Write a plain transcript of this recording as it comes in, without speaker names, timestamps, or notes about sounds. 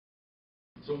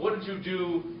So what did you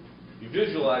do? You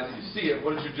visualize it, you see it.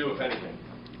 What did you do, if anything?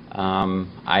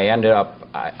 I ended up,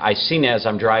 I seen it as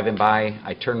I'm driving by.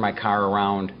 I turned my car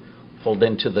around, pulled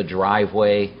into the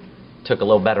driveway, took a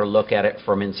little better look at it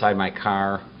from inside my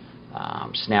car,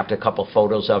 snapped a couple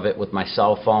photos of it with my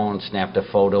cell phone, snapped a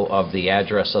photo of the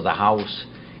address of the house,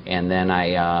 and then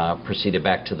I proceeded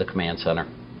back to the command center.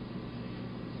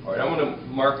 All right, I'm going to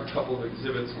mark a couple of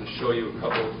exhibits and show you a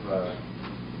couple of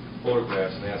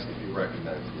photographs and ask if you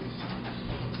recognize these.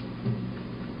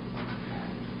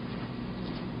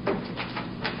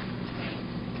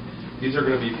 These are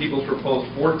going to be people's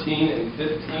proposed 14 and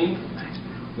 15.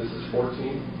 This is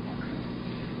 14.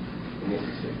 And this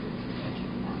is 15.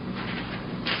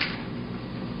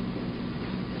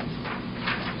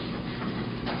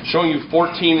 Showing you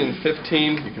 14 and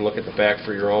 15. You can look at the back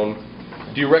for your own.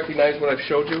 Do you recognize what I've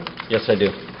showed you? Yes, I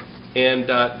do. And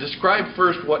describe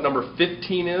first what number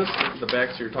 15 is. The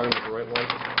back, so you're talking about the right one.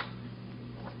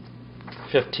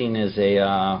 15 is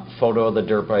a photo of the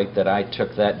dirt bike that I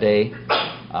took that day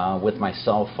with my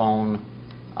cell phone,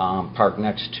 parked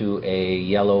next to a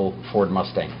yellow Ford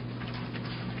Mustang.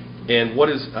 And what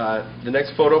is the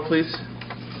next photo, please?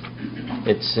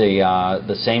 It's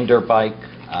the same dirt bike.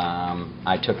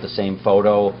 I took the same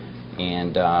photo,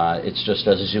 and it's just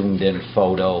a zoomed-in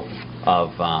photo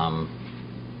of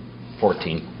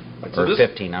 14. So Or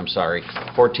 15, I'm sorry.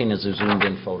 14 is a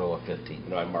zoomed-in photo of 15.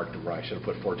 No, I marked it wrong. I should have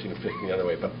put 14 and 15 the other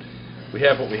way, but we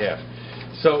have what we have.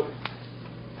 So,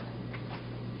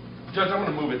 Judge, I'm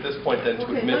going to move at this point then to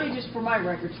Okay, admit... let me just, for my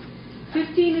records,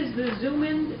 15 is the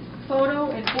zoom-in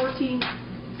photo and 14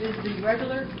 is the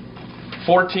regular?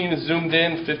 14 is zoomed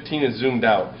in, 15 is zoomed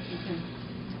out. Okay.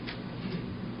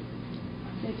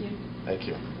 Thank you. Thank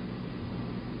you.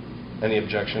 Any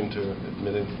objection to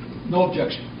admitting? No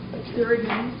objection. Thank you. There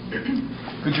again.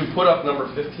 Could you put up number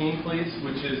 15, please,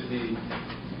 which is the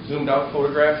zoomed out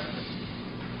photograph?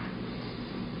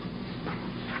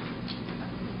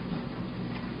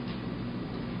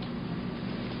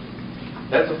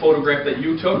 That's a photograph that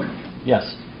you took?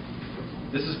 Yes,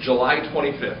 This is July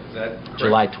 25th, is that correct?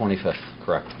 July 25th,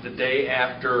 correct. The day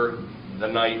after the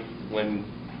night when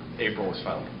April was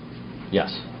found.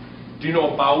 Yes. Do you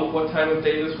know about what time of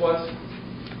day this was?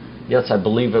 Yes, I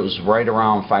believe it was right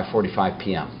around 5:45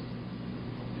 p.m.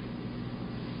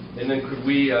 And then could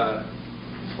we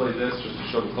display this just to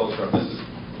show the closer up? This is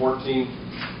 14.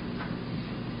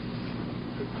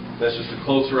 That's just a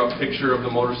closer up picture of the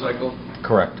motorcycle.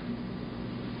 Correct.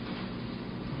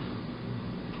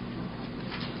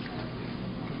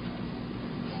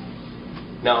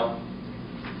 Now,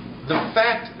 the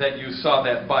fact that you saw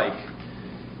that bike,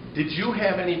 did you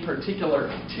have any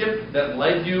particular tip that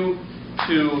led you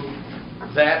to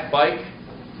that bike,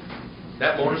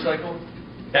 that motorcycle,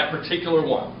 that particular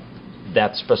one?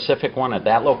 That specific one at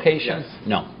that location? Yes.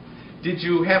 No. Did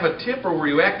you have a tip, or were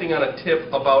you acting on a tip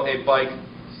about a bike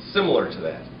similar to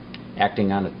that?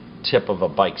 Acting on a tip of a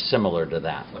bike similar to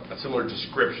that. Like a similar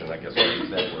description, I guess I'll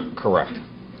use that word. Correct.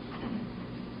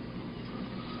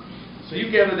 So you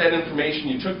gathered that information,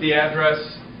 you took the address.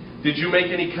 Did you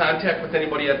make any contact with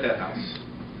anybody at that house?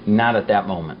 Not at that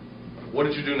moment. What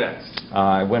did you do next?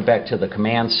 I went back to the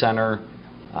command center,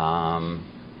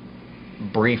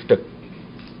 briefed the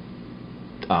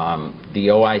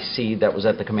OIC that was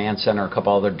at the command center, a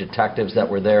couple other detectives that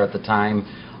were there at the time.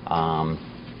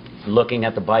 Looking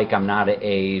at the bike, I'm not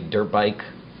a dirt bike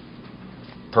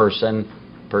person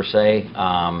per se.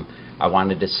 I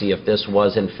wanted to see if this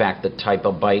was in fact the type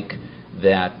of bike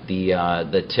that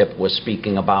the tip was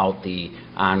speaking about, the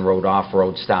on-road,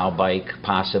 off-road style bike,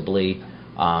 possibly.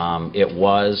 It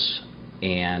was,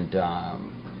 and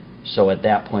so at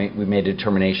that point we made a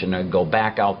determination to go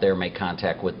back out there, make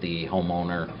contact with the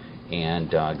homeowner,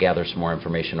 and gather some more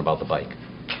information about the bike.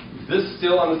 Is this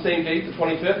still on the same date, the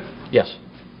 25th? Yes.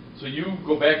 So you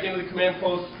go back into the command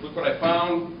post, look what I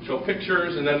found, show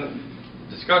pictures, and then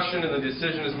discussion, and the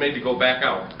decision is made to go back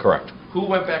out. Correct. Who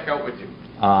went back out with you?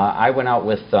 I went out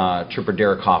with Trooper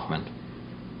Derek Hoffman.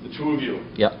 The two of you?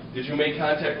 Yep. Did you make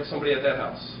contact with somebody at that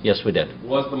house? Yes, we did.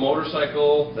 Was the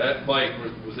motorcycle, that bike,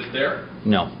 was it there?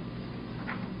 No.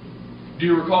 Do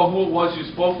you recall who it was you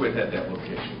spoke with at that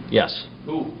location? Yes.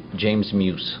 Who? James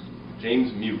Muse.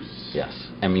 James Muse. Yes.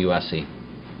 M-U-S-E.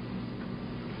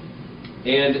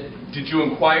 And did you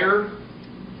inquire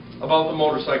about the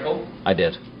motorcycle? I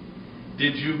did.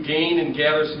 Did you gain and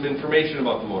gather some information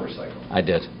about the motorcycle? I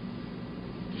did.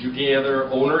 Did you gather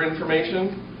owner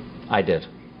information? I did.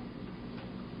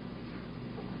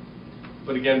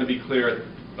 But again, to be clear,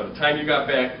 by the time you got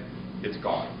back, it's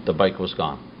gone. The bike was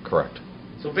gone. Correct.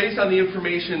 So based on the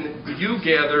information you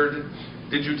gathered,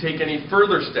 did you take any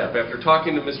further step? After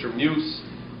talking to Mr. Muse,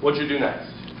 what'd you do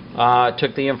next?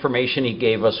 Took the information he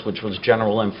gave us, which was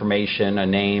general information, a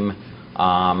name,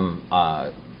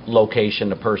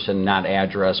 location, a person, not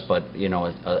address, but you know,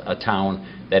 a town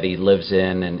that he lives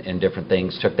in, and different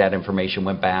things. Took that information,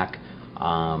 went back,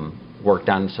 worked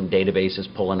on some databases,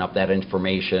 pulling up that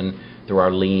information through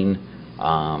our lien,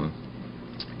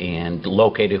 and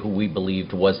located who we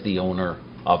believed was the owner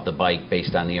of the bike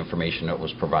based on the information that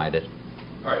was provided.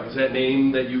 All right, was that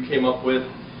name that you came up with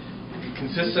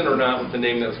consistent or not with the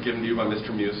name that was given to you by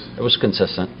Mr. Muse? It was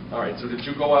consistent. All right, so did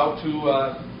you go out to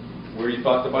where you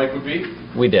thought the bike would be?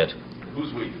 We did.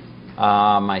 Who's we?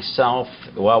 Myself,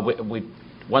 well,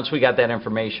 once we got that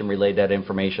information, relayed that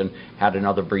information, had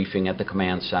another briefing at the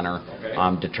command center,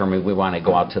 Okay. determined we want to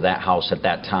go out to that house at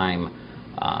that time,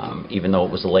 even though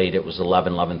it was late, it was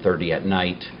 11:30 at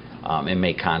night, and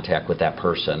make contact with that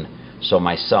person. So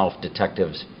myself,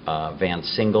 Detectives Van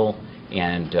Single,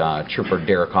 and Trooper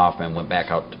Derek Hoffman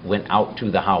went out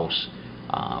to the house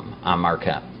on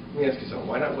Marquette. Let me ask you something.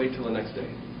 Why not wait till the next day?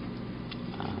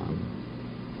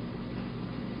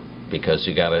 Because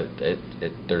you got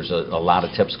there's a lot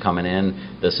of tips coming in.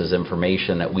 This is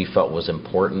information that we felt was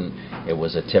important. It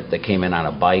was a tip that came in on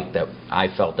a bike that I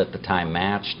felt at the time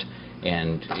matched,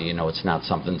 and you know, it's not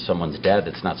something, someone's dead,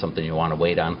 it's not something you want to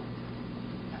wait on.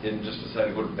 And just decide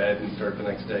to go to bed and start the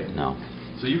next day? No.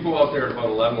 So you go out there at about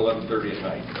 11:30 at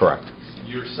night? Correct.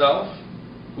 Yourself?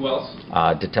 Who else?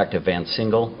 Detective Van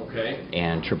Single, Okay.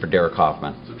 and Trooper Derek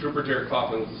Hoffman. So Trooper Derek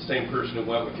Hoffman was the same person who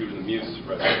went with you to the Muse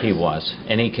residence? He was,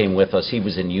 and he came with us. He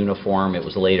was in uniform. It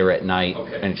was later at night.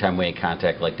 Okay. Anytime we had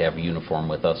contact, like to have a uniform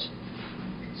with us.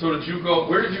 So did you go,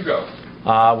 where did you go?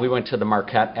 We went to the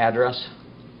Marquette address.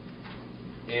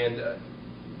 And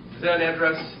is that an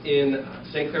address in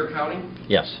St. Clair County?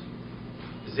 Yes.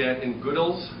 Is that in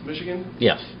Goodell's, Michigan?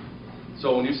 Yes.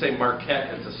 So when you say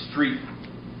Marquette, it's a street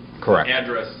Correct.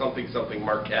 address, something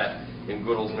Marquette in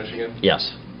Goodell's, Michigan?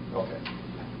 Yes. Okay.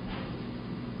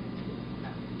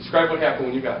 Describe what happened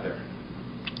when you got there.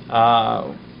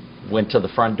 Went to the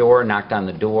front door, knocked on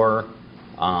the door.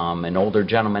 An older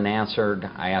gentleman answered.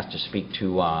 I asked to speak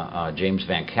to James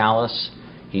Vancallis.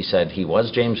 He said he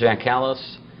was James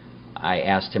Vancallis. I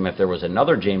asked him if there was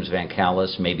another James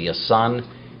Vancallis, maybe a son.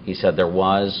 He said there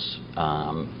was.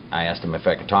 I asked him if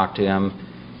I could talk to him.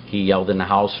 He yelled in the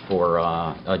house for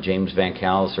James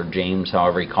Vancallis, or James,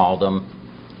 however he called him.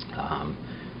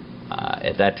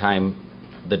 At that time,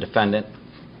 the defendant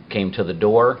came to the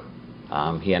door.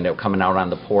 He ended up coming out on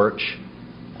the porch.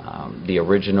 The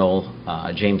original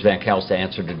James Vancallis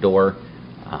answered the door.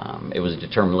 It was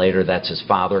determined later that's his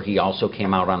father. He also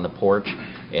came out on the porch,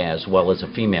 as well as a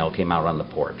female came out on the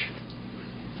porch.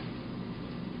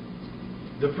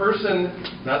 The person,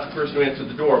 not the person who answered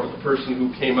the door, but the person who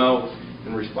came out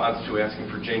in response to asking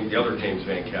for James, the other James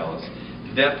Vancallis,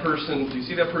 did that person, do you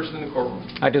see that person in the courtroom?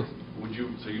 I do.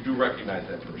 So you do recognize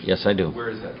that person? Yes, I do.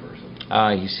 Where is that person?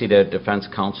 You see the defense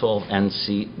counsel, end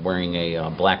seat, wearing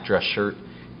a black dress shirt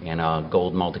and a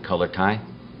gold multicolored tie.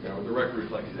 Yeah, the record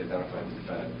reflects he's identified the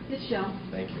defendant. It's shown.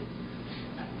 Thank you.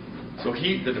 So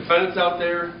the defendant's out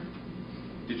there.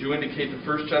 Did you indicate the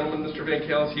first gentleman, Mr.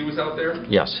 Vancallis, he was out there?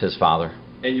 Yes, his father.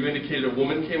 And you indicated a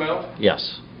woman came out?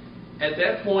 Yes. At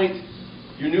that point,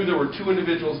 you knew there were two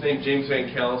individuals named James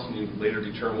Vancallis, and you later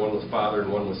determined one was father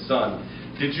and one was son.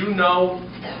 Did you know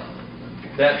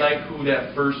that night who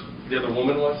the other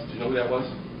woman was? Did you know who that was?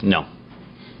 No.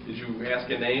 Did you ask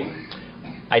a name?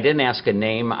 I didn't ask a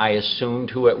name. I assumed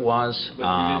who it was. But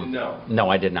you didn't know? No,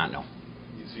 I did not know.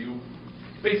 So you,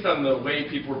 based on the way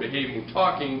people were behaving and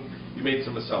talking, you made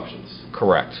some assumptions?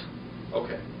 Correct.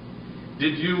 Okay.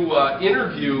 Did you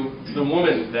interview the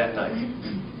woman that night?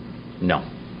 No.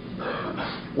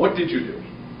 What did you do?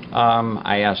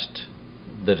 I asked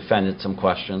the defendant some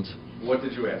questions. What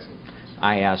did you ask him?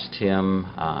 I asked him,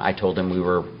 I told him we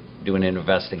were doing an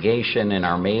investigation in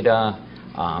Armada.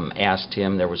 Asked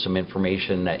him, there was some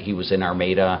information that he was in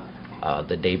Armada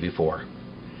the day before.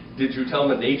 Did you tell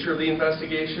him the nature of the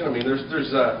investigation? I mean, there's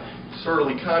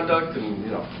disorderly conduct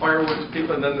and, fireworks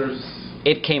people, and then there's...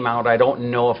 It came out. I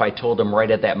don't know if I told him right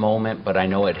at that moment, but I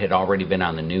know it had already been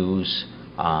on the news.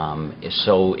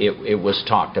 So it was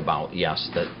talked about, yes,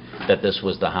 that this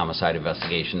was the homicide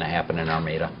investigation that happened in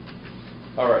Armada.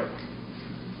 All right.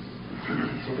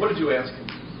 So what did you ask him?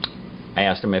 I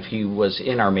asked him if he was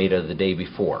in Armada the day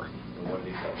before. And what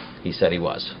did he say? He said he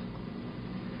was.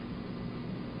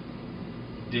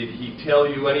 Did he tell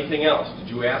you anything else? Did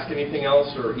you ask anything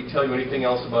else, or did he tell you anything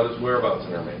else about his whereabouts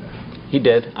in Armada? He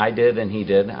did. I did, and he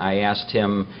did. I asked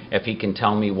him if he can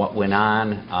tell me what went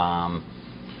on.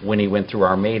 when he went through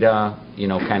Armada,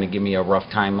 kind of give me a rough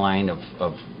timeline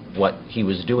of what he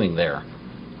was doing there.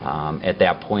 At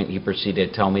that point, he proceeded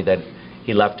to tell me that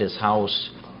he left his house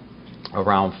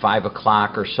around 5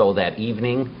 o'clock or so that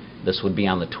evening. This would be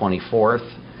on the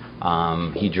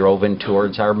 24th. He drove in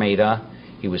towards Armada.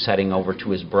 He was heading over to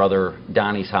his brother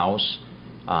Donnie's house,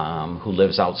 who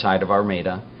lives outside of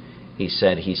Armada. He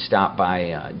said he stopped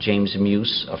by James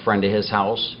Muse, a friend of his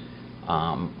house,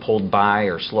 pulled by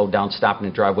or slowed down, stopped in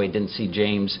the driveway, didn't see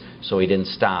James, so he didn't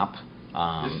stop.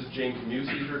 This is James Muse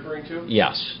he's referring to?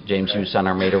 Yes, James Okay. Muse on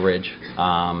Armada Ridge.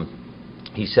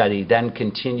 He said he then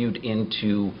continued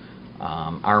into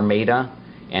Armada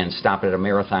and stopped at a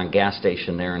Marathon gas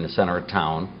station there in the center of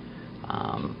town.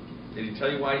 Did he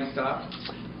tell you why he stopped?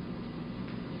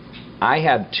 I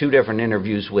had 2 different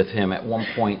interviews with him. At one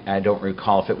point, I don't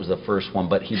recall if it was the first one,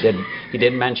 but he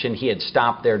did mention he had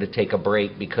stopped there to take a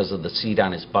break because of the seat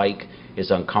on his bike is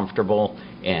uncomfortable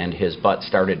and his butt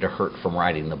started to hurt from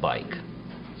riding the bike.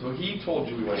 So he told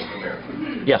you he went to the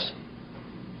marathon? Yes.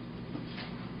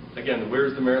 Again,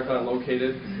 where's the marathon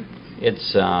located? It's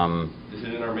Is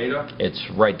it in Armada? it's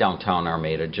right downtown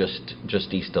Armada,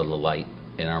 just east of the light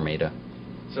in Armada.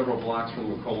 Several blocks from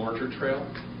the Macomb Orchard Trail?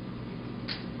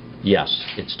 Yes,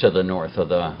 it's to the north of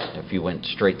the, if you went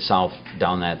straight south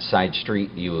down that side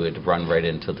street, you would run right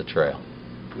into the trail.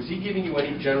 Was he giving you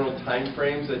any general time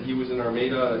frames that he was in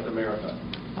Armada at the marathon?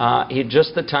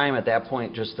 Just the time at that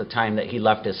point, just the time that he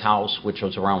left his house, which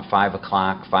was around 5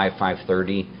 o'clock,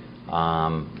 5:30,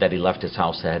 that he left his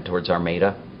house to head towards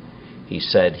Armada. He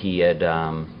said he had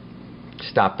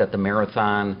stopped at the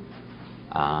marathon.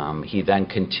 He then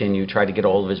continued, tried to get a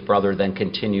hold of his brother, then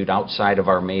continued outside of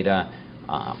Armada,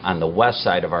 on the west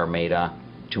side of Armada,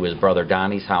 to his brother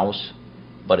Donnie's house,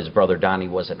 but his brother Donnie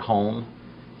wasn't home.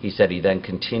 He said he then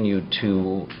continued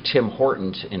to Tim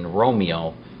Hortons in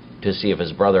Romeo to see if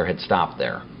his brother had stopped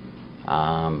there.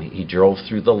 He drove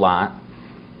through the lot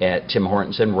at Tim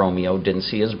Hortons in Romeo, didn't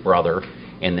see his brother,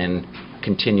 and then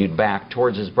continued back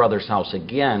towards his brother's house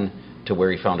again to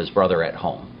where he found his brother at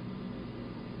home.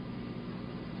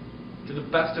 To the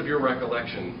best of your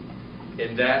recollection,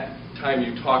 in that time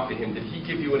you talked to him, did he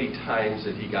give you any times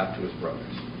that he got to his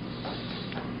brother's?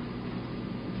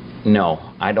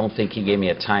 No, I don't think he gave me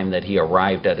a time that he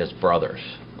arrived at his brother's.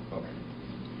 Okay.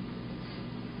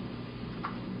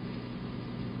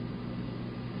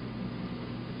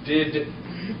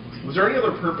 Was there any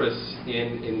other purpose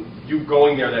in you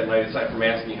going there that night aside from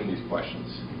asking him these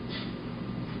questions?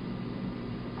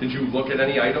 Did you look at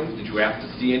any items? Did you ask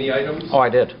to see any items? Oh, I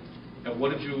did. And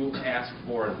what did you ask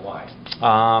for and why?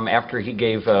 After he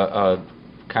gave a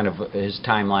kind of his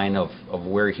timeline of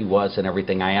where he was and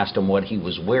everything, I asked him what he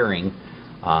was wearing,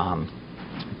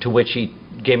 to which he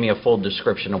gave me a full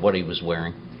description of what he was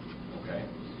wearing. Okay.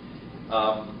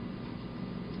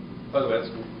 By the way,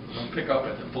 we'll pick up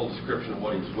at the full description of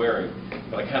what he was wearing,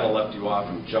 but I kind of left you off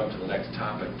and jumped to the next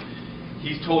topic.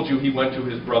 He's told you he went to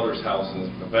his brother's house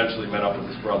and eventually met up with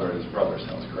his brother at his brother's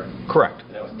house, correct? Correct.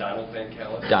 And that was Donald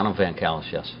Vancallis? Donald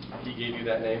Vancallis, yes. He gave you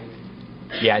that name?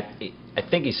 Yeah, I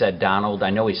think he said Donald.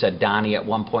 I know he said Donnie at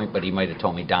one point, but he might have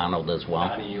told me Donald as well.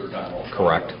 Donnie or Donald?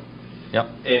 Correct. Yep.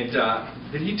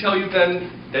 And did he tell you then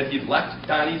that he left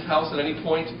Donnie's house at any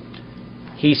point?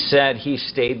 He said he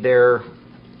stayed there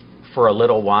for a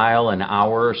little while, an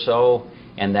hour or so,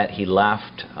 and that he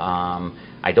left.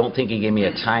 I don't think he gave me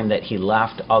a time that he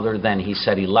left, other than he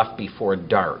said he left before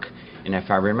dark. And if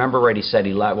I remember right, he said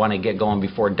he wanted to get going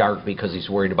before dark because he's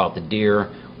worried about the deer.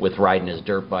 With riding his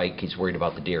dirt bike, he's worried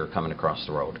about the deer coming across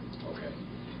the road. Okay.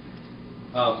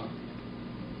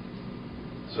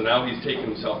 So now he's taking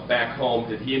himself back home.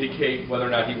 Did he indicate whether or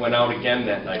not he went out again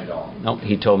that night at all? Nope,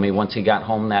 he told me once he got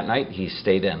home that night, he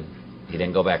stayed in. He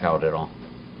didn't go back out at all.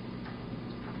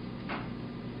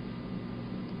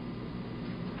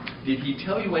 Did he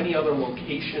tell you any other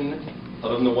location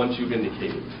other than the ones you've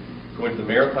indicated? Going to the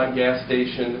Marathon gas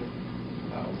station,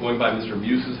 going by Mr.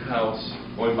 Muse's house,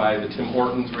 going by the Tim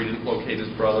Hortons where he didn't locate his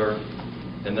brother,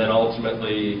 and then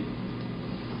ultimately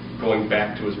going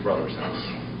back to his brother's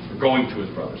house, or going to his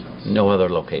brother's house? No other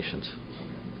locations.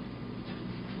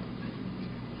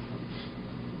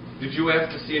 Did you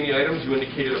ask to see any items? You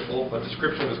indicated a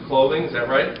description of his clothing, is that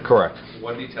right? Correct.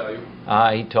 What did he tell you?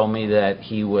 He told me that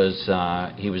he was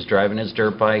driving his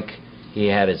dirt bike. He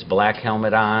had his black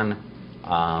helmet on,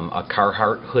 a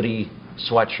Carhartt hoodie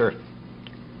sweatshirt,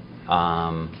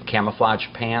 camouflage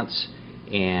pants,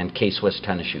 and K-Swiss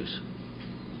tennis shoes.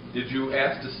 Did you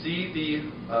ask to see the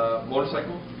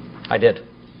motorcycle? I did.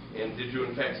 And did you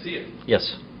in fact see it?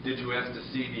 Yes. Did you ask to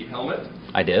see the helmet?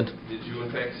 I did. Did you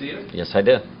in fact see it? Yes, I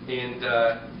did. And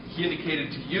he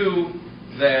indicated to you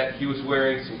that he was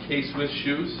wearing some K-Swiss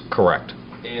shoes, Correct.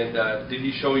 and did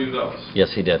he show you those?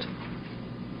 Yes, he did.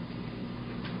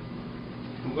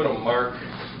 I'm going to mark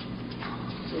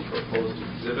some proposed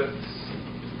exhibits.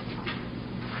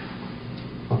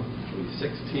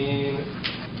 16,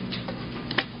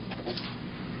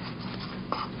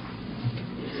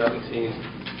 17,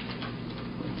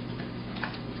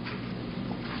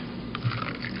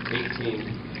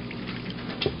 18,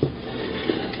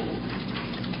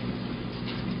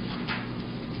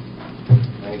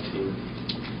 19,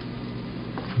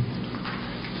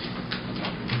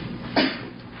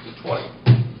 20.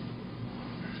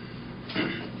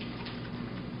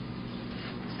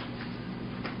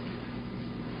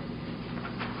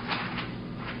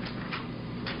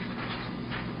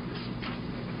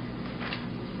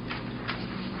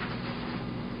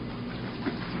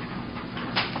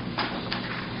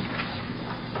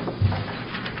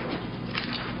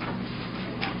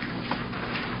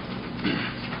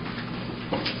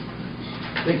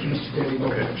 Thank you, Mr. Daly. No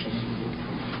Okay. objection.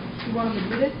 You want them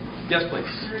admitted? Yes, please.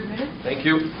 You're admitted? Thank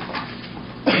you.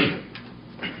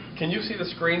 Can you see the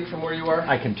screen from where you are?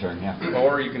 I can turn, yeah.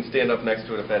 Or you can stand up next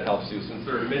to it if that helps you. Since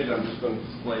they're admitted, I'm just going to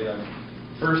display them.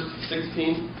 First,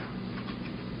 16.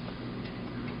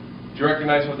 Do you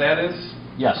recognize what that is?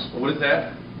 Yes. What is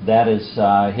that? That is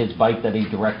his bike that he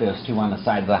directed us to on the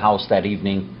side of the house that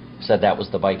evening. Said that was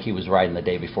the bike he was riding the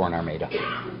day before in Armada.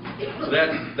 So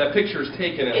that picture is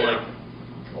taken at like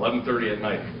 11:30 at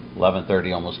night.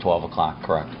 11:30, almost 12 o'clock,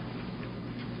 correct.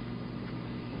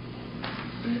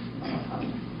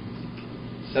 Um,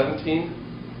 17.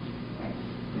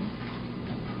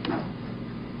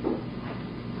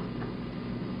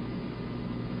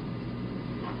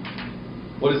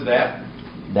 What is that?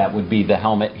 That would be the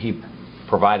helmet he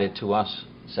provided to us.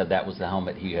 Said that was the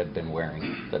helmet he had been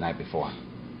wearing the night before.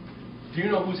 Do you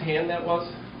know whose hand that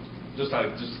was?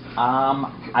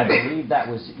 I believe that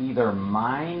was either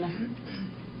mine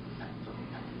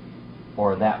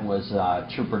or that was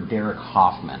Trooper Derek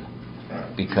Hoffman,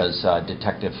 because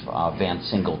Detective Van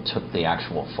Single took the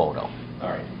actual photo. All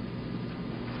right.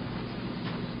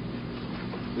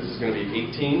 This is going to be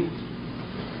 18.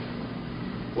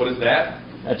 What is that?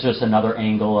 That's just another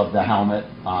angle of the helmet,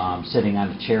 sitting on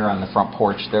a chair on the front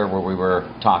porch there where we were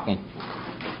talking.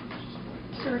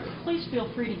 Sir, please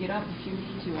feel free to get up if you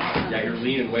need to. Yeah, you're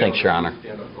leaning way Thanks, over. Your Honor.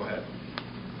 Stand up, go ahead.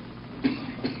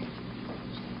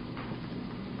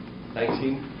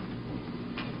 19.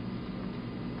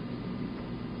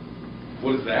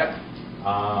 What is that?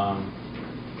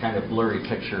 Kind of blurry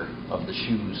picture of the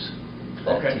shoes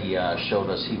that Okay. he showed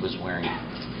us he was wearing.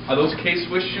 Are those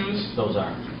K-Swiss shoes? Those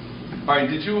are. All right,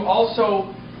 did you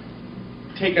also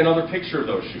take another picture of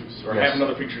those shoes, or Yes. have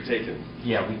another picture taken?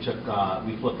 Yeah, we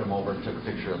flipped them over and took a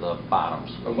picture of the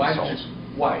bottoms. And why did soles. you,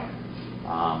 why?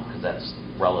 Because that's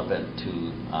relevant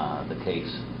to the case.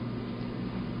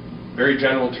 Very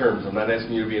general terms, I'm not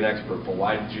asking you to be an expert, but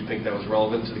why did you think that was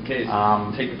relevant to the case?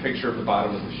 Take a picture of the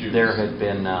bottom of the shoes. There had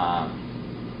been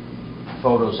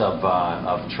photos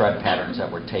of tread patterns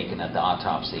that were taken at the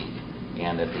autopsy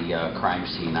and at the crime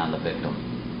scene on the victim.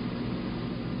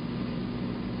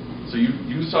 So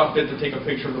you saw fit to take a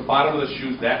picture of the bottom of the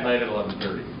shoes that night at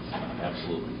 11:30?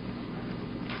 Absolutely.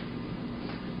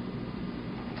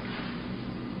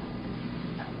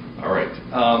 All right.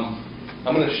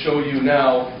 I'm going to show you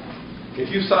now. If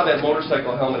you saw that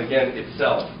motorcycle helmet again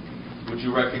itself, would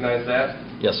you recognize that?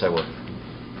 Yes, I would.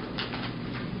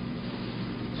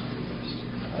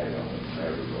 I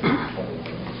know.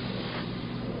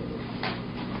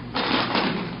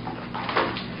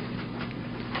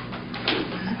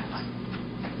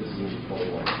 This is the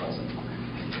 21 helmet.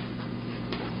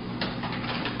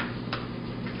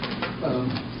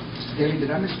 Mr. Daly,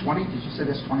 did I miss 20? Did you say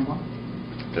that's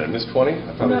 21? Did I miss 20?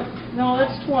 I thought No,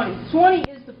 that's 20.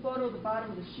 20 is the photo of the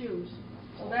bottom of the shoes,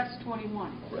 so that's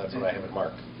 21. that's what I have it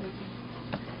marked. Thank you.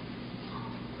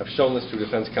 I've shown this to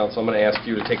defense counsel. I'm going to ask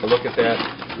you to take a look at that,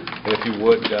 and if you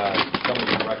would, tell me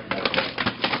if you recognize that.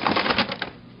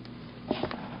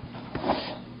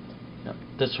 Yep.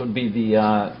 This would be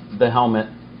the helmet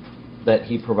that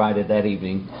he provided that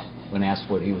evening when asked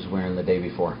what he was wearing the day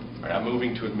before. All right, I'm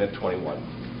moving to admit 21.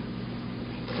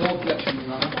 No objection,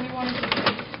 Your Honor. 21 is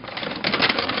admitted.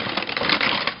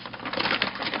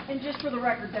 And just for the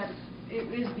record,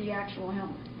 it is the actual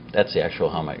helmet. That's the actual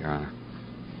helmet, Your Honor.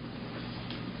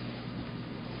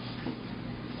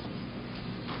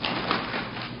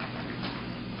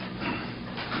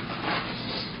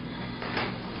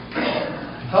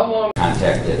 How long?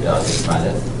 Contacted the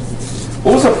defendant.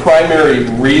 What was the primary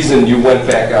reason you went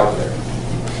back out there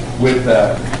with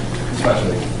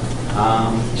especially?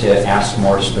 To ask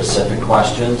more specific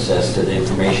questions as to the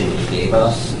information he gave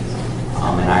us.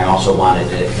 And I also wanted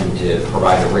him to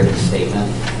provide a written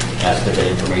statement as to the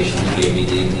information he gave me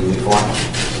the evening before.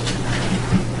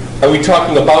 Are we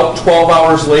talking about 12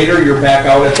 hours later, you're back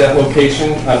out at that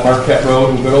location on Marquette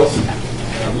Road in Widows?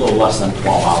 A little less than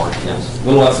 12 hours, yes. A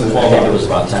little less than 12 I think hours. it was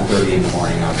about 10:30 in the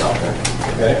morning I was out there.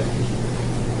 Okay.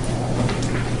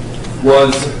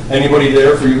 Was anybody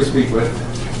there for you to speak with?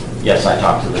 Yes, I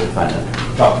talked to the defendant.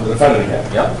 Talk to the defendant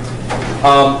again. Yep.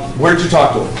 Where did you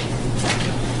talk to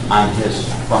him? On his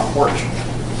front porch.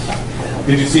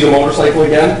 Did you see the motorcycle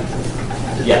again?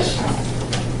 Yes.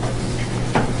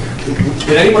 Was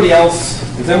anybody else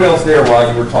there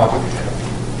while you were talking?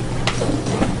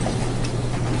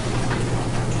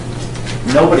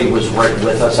 Nobody was right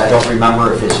with us. I don't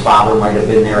remember if his father might have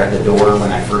been there at the door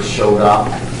when I first showed up,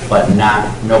 but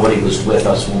nobody was with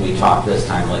us when we talked this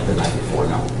time like the night before,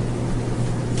 no.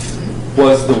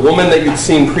 Was the woman that you'd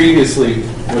seen previously,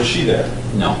 was she there?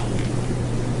 No.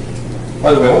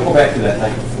 By the way, I want to go back to that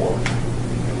night before.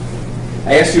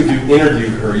 I asked you if you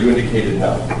interviewed her, you indicated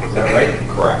no. Is that right?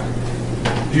 Correct.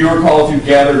 Do you recall if you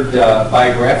gathered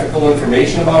biographical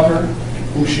information about her?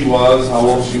 Who she was, how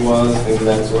old she was, things of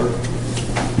that sort?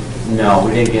 No,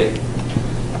 we didn't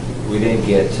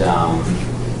get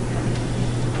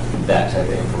that type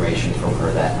of information from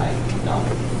her that night, no.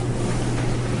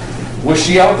 Was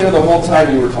she out there the whole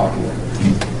time you were talking to her?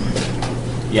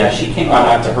 Yeah, she came Not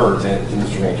out. to her, to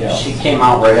Mr. Vancallis. She came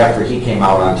out right after he came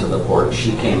out onto the porch.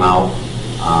 She came out,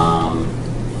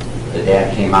 the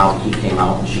dad came out, he came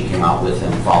out, and she came out with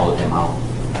him, followed him out.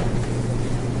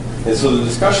 And so the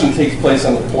discussion takes place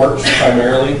on the porch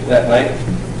primarily that night?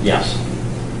 Yes.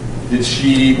 Was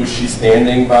she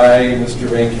standing by Mr.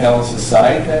 Vancallis'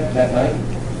 side that night?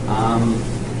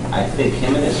 I think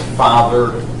him and his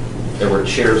father, there were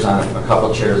chairs a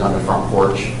couple chairs on the front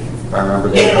porch. If I remember,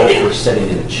 they both were sitting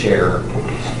in a chair.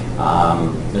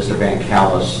 Mr.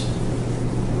 Vancallis,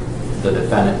 the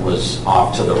defendant, was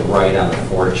off to the right on the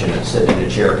porch and sitting in a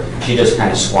chair. She just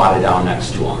kind of squatted down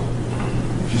next to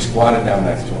him. She squatted down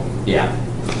next to him. Yeah,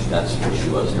 that's where she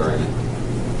was during it.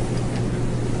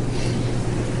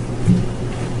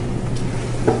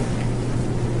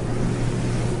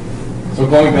 So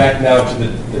going back now to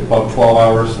the about 12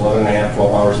 hours, 11 and a half,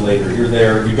 12 hours later, you're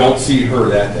there, you don't see her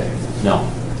that day. No.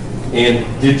 And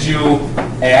did you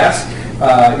ask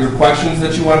your questions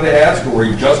that you wanted to ask, or were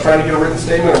you just trying to get a written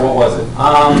statement, or what was it?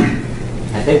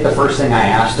 I think the first thing I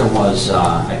asked him was,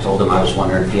 I told him I was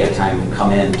wondering if he had time to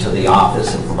come in to the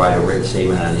office and provide a written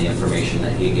statement on the information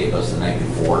that he gave us the night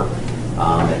before.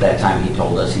 At that time, he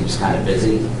told us he was kind of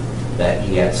busy, that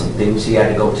he had some things he had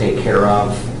to go take care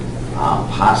of,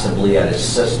 possibly at his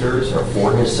sister's or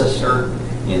for his sister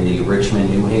in the Richmond,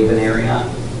 New Haven area,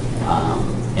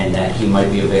 and that he might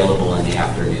be available in the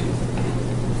afternoon.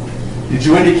 Did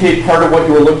you indicate part of what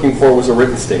you were looking for was a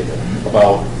written statement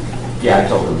about? Yeah, I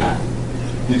told him that.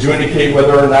 Did you indicate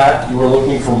whether or not you were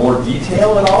looking for more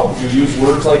detail at all? Did you use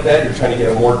words like that? You're trying to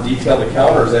get a more detailed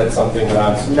account, or is that something that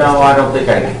I'm suggesting? No, I don't think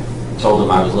I told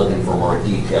him I was looking for a more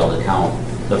detailed account.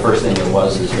 The first thing it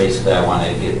was is basically I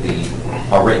wanted to get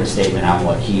a written statement on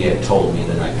what he had told me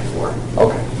the night before.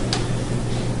 Okay.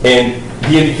 And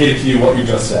he indicated to you what you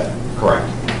just said? Correct.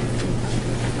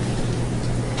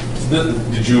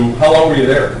 How long were you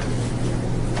there?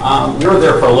 We were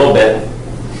there for a little bit.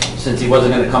 Since he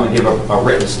wasn't going to come and give a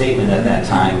written statement at that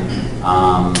time,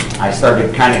 I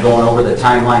started kind of going over the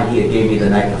timeline he had gave me the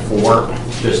night before,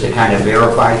 just to kind of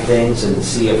verify things and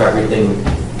see if everything,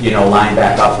 lined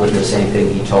back up with the same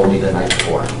thing he told me the night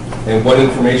before. And what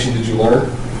information did you learn?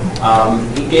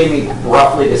 He gave me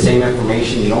roughly the same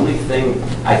information. The only thing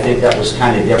I think that was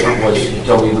kind of different was he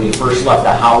told me when he first left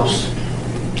the house,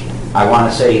 I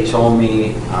want to say he told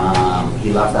me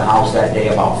he left the house that day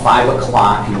about 5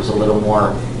 o'clock. He was a little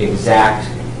more exact.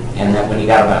 And that when he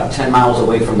got about 10 miles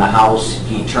away from the house,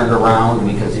 he turned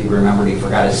around because he remembered he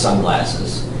forgot his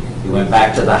sunglasses. He went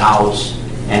back to the house,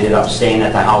 ended up staying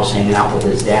at the house, hanging out with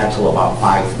his dad till about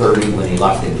 5:30 when he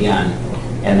left again.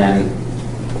 And then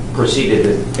proceeded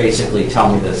to basically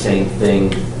tell me the same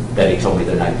thing that he told me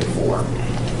the night before.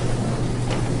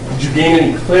 Did you gain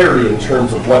any clarity in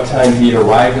terms of what time he had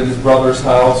arrived at his brother's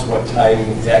house, what time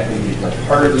exactly he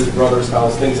departed his brother's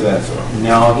house, things of that sort?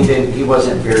 No, he didn't. He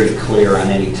wasn't very clear on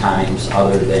any times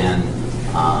other than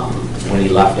when he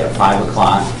left at 5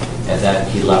 o'clock, and that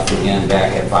he left again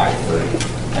back at 5:30.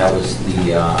 That was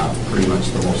pretty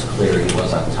much the most clear he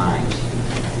was on times.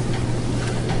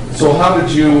 So how did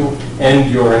you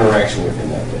end your interaction with him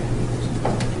that day?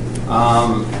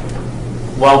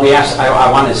 Well, I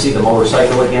wanted to see the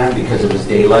motorcycle again because it was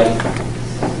daylight.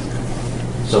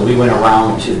 So we went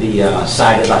around to the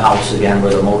side of the house again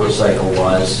where the motorcycle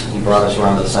was. He brought us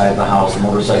around to the side of the house. The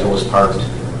motorcycle was parked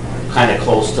kind of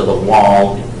close to the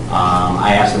wall.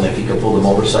 I asked him if he could pull the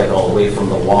motorcycle away from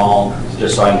the wall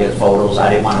just so I can get photos. I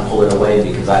didn't want to pull it away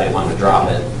because I didn't want to drop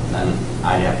it, and then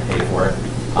I'd have to pay for it.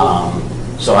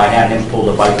 So I had him pull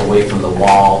the bike away from the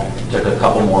wall, took a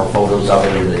couple more photos of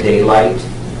it in the daylight.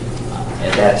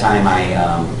 At that time,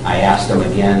 I asked him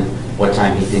again what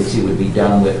time he thinks he would be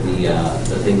done with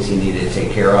the things he needed to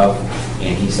take care of,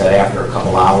 and he said after a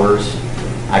couple hours.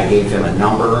 I gave him a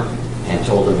number and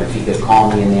told him if he could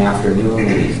call me in the afternoon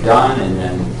when he's done, and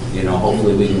then, you know,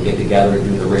 hopefully we can get together and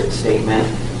do the written statement.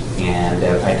 And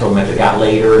I told him if it got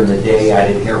later in the day, I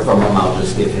didn't hear from him, I'll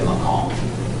just give him a call.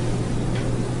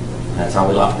 That's how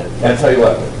we left it. That's how you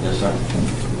left it? Yes, sir.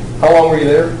 How long were you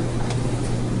there?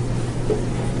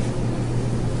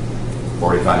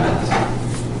 45 minutes,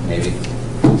 maybe.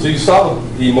 So you saw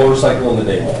the motorcycle in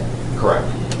the daylight. Correct.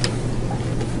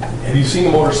 Have you seen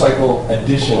the motorcycle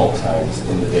additional times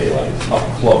in the daylight, up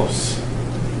close,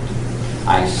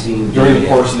 I've seen... during the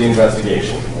course of the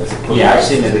investigation? Yeah, I've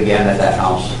seen it again at that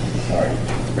house. All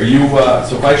right. Are you,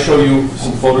 so if I show you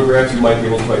some photographs, you might be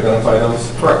able to identify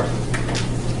those? Correct.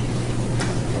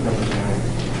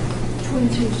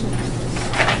 22.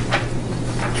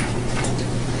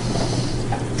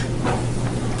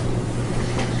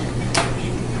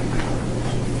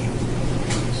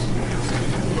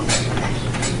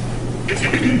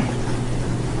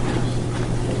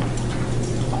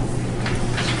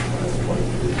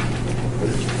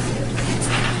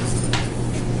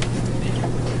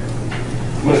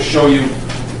 I'm going to show you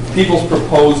people's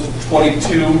proposed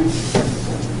 22,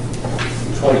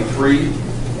 23.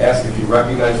 Ask if you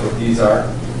recognize what these are.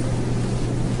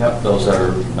 Yep, those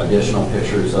are additional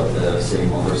pictures of the same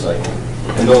motorcycle.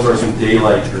 And those are some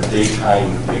daylight or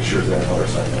daytime pictures of that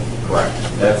motorcycle. Correct.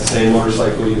 That's the same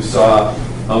motorcycle you saw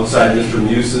outside Mr.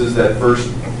 Muse's the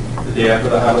day after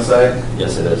the homicide?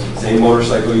 Yes, it is. Same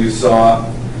motorcycle you saw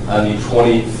on the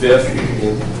 25th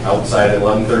outside at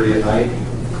 11:30 at night?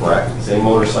 Correct. Same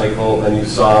motorcycle and you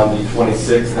saw on the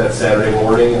 26th that Saturday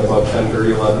morning about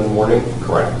 10:30, 11 in the morning?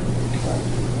 Correct.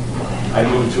 I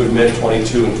move to admit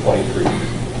 22 and 23.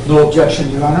 No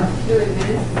objection, Your Honor. Do it,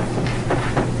 minute.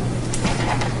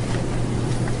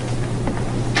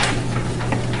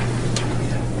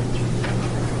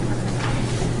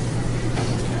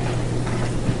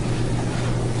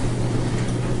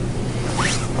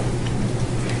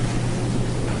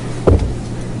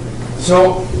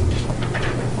 So,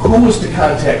 who was to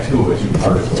contact who as you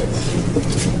parted ways?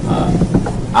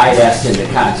 I had asked him to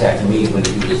contact me when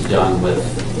he was done with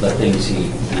the things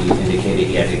he indicated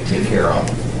he had to take care of.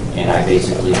 And I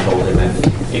basically told him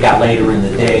if it got later in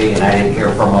the day and I didn't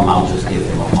hear from him, I'll just give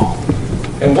him a call.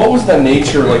 And what was the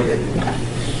nature, like,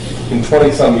 in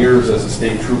 20-some years as a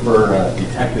state trooper and a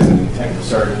detective and detective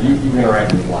sergeant, you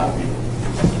interacted with a lot of people,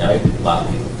 right? A lot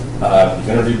of people. You've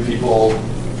interviewed people,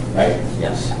 right?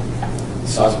 Yes.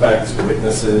 Suspects,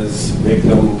 witnesses,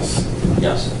 victims,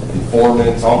 Yes.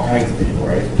 informants, all kinds of people,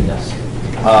 right? Yes.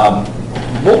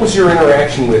 What was your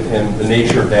interaction with him, the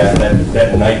nature of that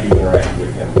night you interacted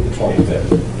with him, the 25th?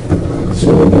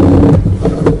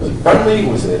 Was it friendly?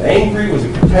 Was it angry? Was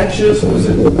it contentious? Was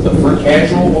it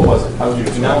casual? What was it? How would you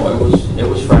describe No, it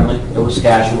was friendly. It was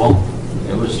casual.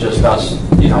 It was just us,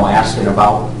 you know, asking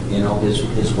about, you know,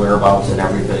 his whereabouts and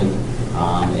everything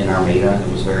in Armada.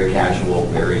 It was very casual,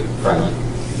 very friendly.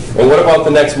 And what about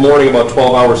the next morning, about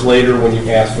 12 hours later, when you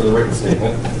asked for the written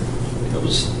statement?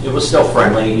 It was still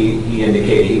friendly. He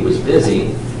indicated he was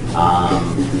busy,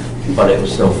 but it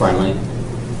was still friendly.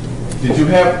 Did you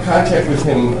have contact with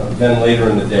him then later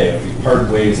in the day? If you parted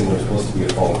ways and there was supposed to be a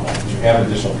phone call, did you have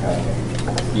additional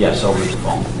contact? Yes, over the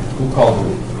phone. Who called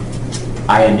who?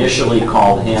 I initially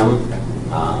called him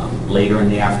later in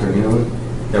the afternoon.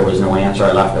 There was no answer.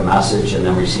 I left a message and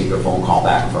then received a phone call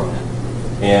back from him.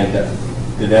 And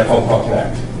did that phone call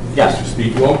connect? Yes. Did you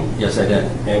speak to him? Yes, I did.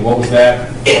 And what was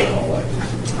that phone call like?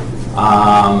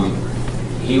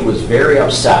 He was very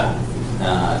upset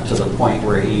to the point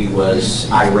where he was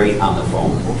irate on the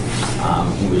phone.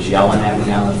 He was yelling at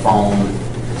me on the phone,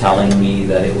 telling me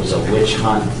that it was a witch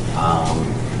hunt,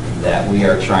 that we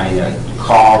are trying to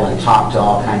call and talk to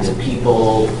all kinds of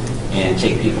people and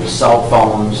take people's cell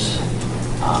phones.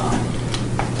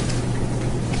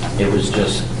 It was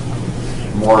just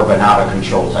more of an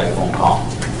out-of-control type phone call.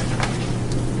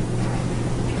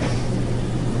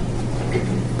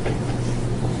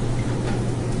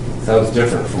 Sounds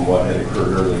different from what had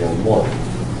occurred earlier in the morning.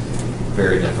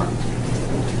 Very different.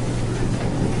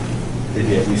 Did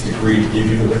he at least agree to give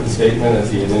you the written statement as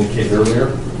he had indicated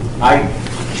earlier? I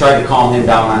tried to calm him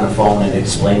down on the phone and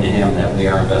explain to him that we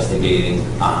are investigating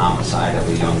a homicide of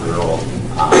a young girl,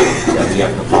 that we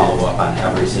have to follow up on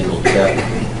every single tip.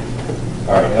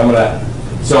 All right, I'm gonna,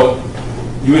 so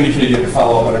you indicated you had to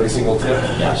follow up on every single tip?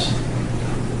 Yes.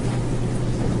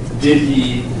 Did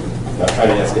he, I'm trying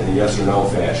to ask it in a yes or no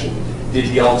fashion, did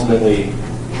he ultimately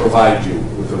provide you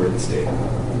with a written statement?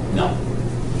 No.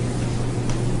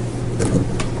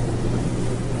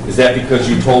 Is that because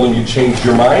you told him you changed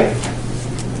your mind?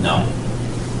 No.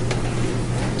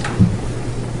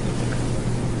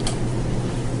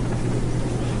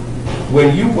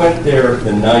 When you went there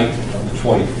the night of the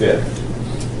 25th,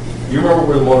 do you remember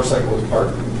where the motorcycle was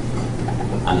parked?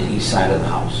 On the east side of the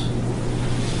house.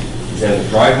 Is that in the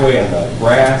driveway, on the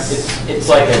grass? It's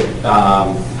like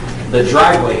the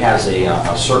driveway has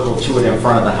a circle to it in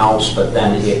front of the house, but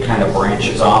then it kind of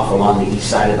branches off along the east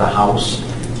side of the house,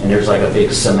 and there's like a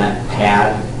big cement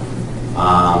pad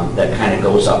that kind of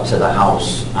goes up to the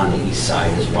house on the east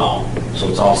side as well. So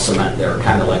it's all cement there,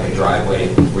 kind of like a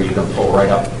driveway where you can pull right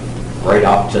up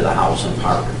to the house and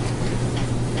park.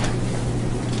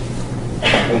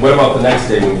 And what about the next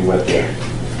day when you went there?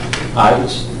 It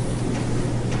was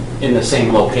in the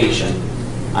same location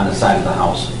on the side of the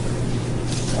house.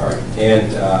 All right,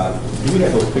 and do we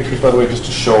have those pictures, by the way, just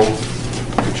to show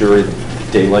the jury the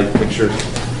daylight picture? 22.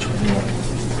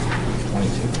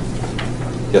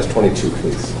 Yes, 22,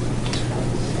 please.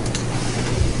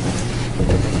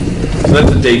 So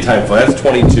that's a daytime photo, that's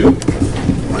 22.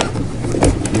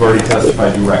 You've already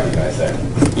testified you recognize that.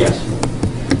 Yes.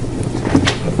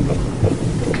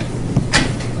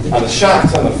 On the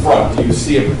shocks on the front, do you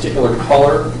see a particular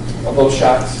color of those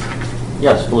shocks?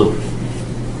 Yes, blue.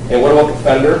 And what about the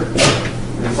fender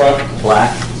in the front?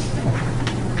 Black.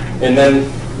 And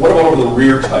then what about over the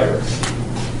rear tires?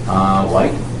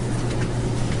 White.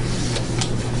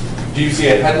 Do you see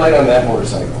a headlight on that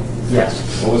motorcycle? Yes.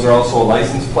 And was there also a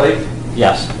license plate?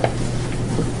 Yes.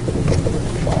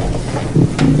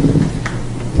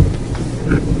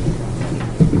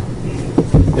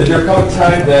 Did there come a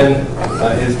time then,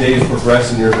 as days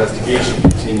progressed and your investigation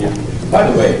continued? By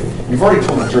the way, you've already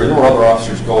told the jury there were other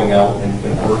officers going out and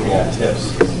working on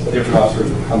tips. Different officers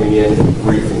were coming in and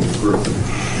briefing the group.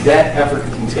 Did that effort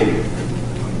continue?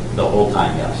 The whole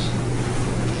time, yes.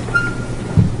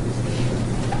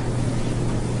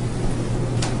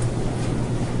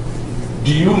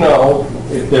 Do you know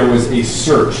if there was a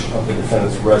search of the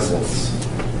defendant's residence?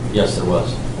 Yes, there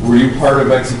was. Were you part of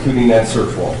executing that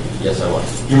search warrant? Yes, I was.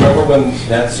 Do you remember when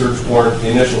that search warrant, the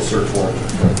initial search warrant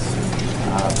was placed?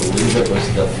 I believe it was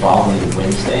the following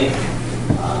Wednesday,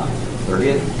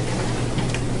 30th.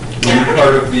 Were you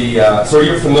part of the, so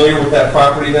you're familiar with that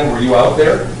property then? Were you out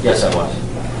there? Yes, I was.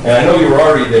 And I know you were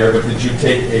already there, but did you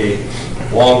take a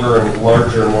longer and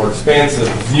larger and more expansive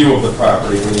view of the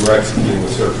property when you were executing the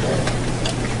search warrant?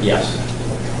 Yes.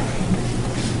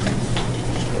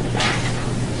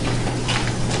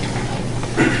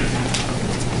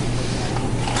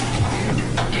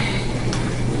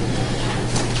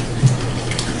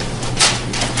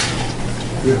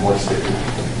 Good one statement.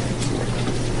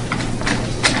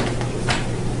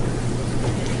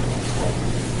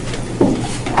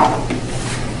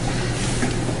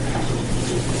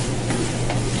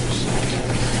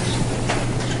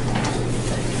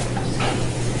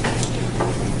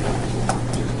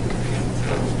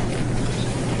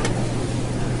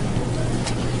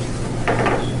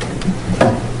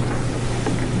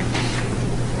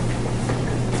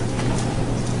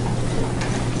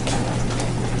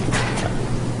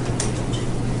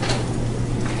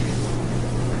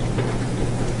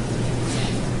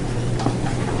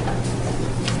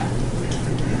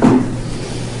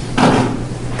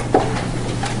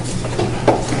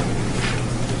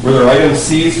 Were there items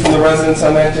seized from the residence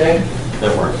on that day?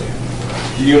 There were.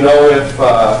 Do you know if,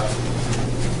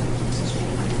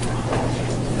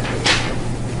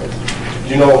 do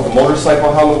you know if the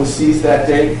motorcycle helmet was seized that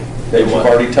day that you've was.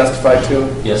 already testified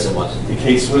to? Yes, it was. The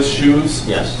K-Swiss shoes?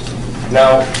 Yes.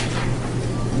 Now,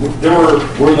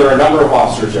 were there a number of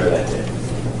officers there that day?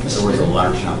 There was a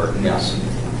large number, yes.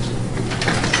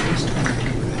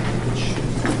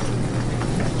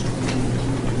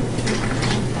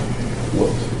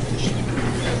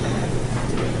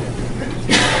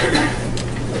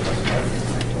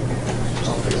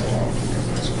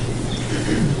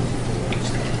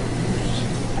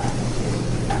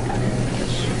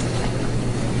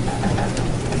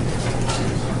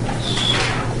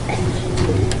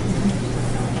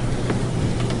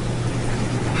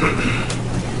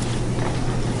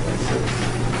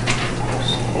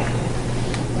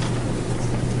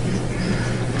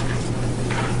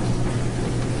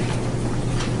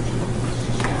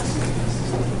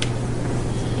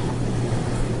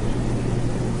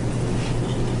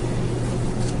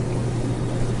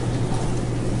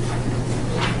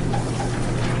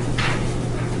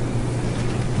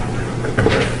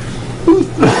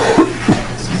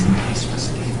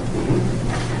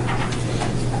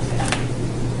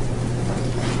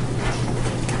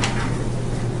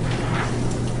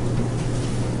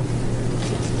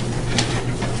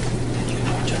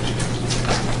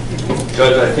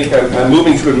 Judge, I think I'm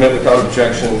moving to admit without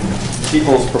objection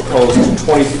people's proposed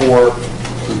 24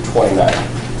 through 29.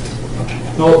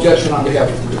 No objection on behalf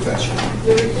of the defense, Your Honor.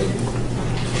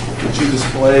 Would you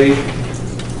display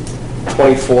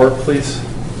 24, please?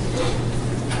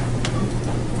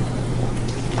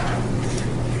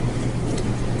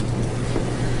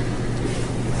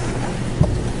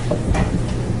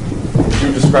 Would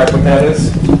you describe what that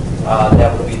is?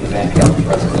 That would be the Vancallis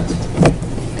residence.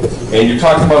 And you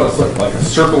talked about it's like a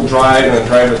circle drive and a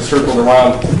drive that circled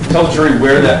around. Tell the jury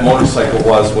where that motorcycle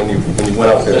was when you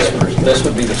went out there. This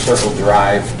would be the circle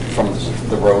drive from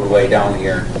the roadway down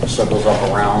here, circles up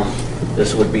around.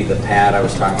 This would be the pad I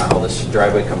was talking about, how this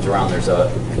driveway comes around. There's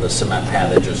the cement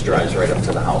pad that just drives right up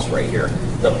to the house right here.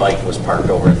 The bike was parked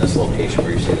over in this location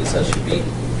where you see this SUV.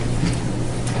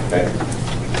 Okay.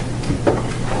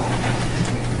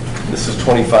 This is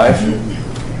 25.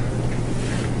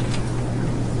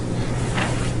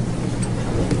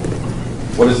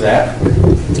 What is that?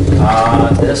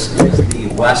 This is the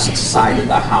west side of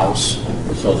the house,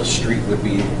 so the street would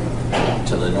be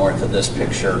to the north of this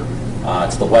picture.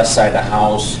 It's the west side of the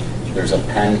house. There's a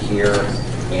pen here,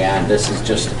 and this is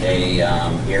just a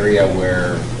area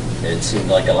where it seemed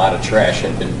like a lot of trash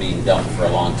had been being dumped for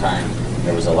a long time.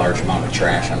 There was a large amount of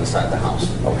trash on the side of the house.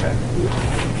 Okay.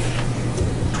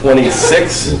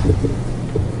 26.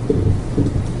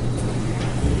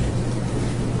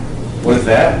 What is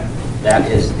that?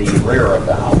 That is the rear of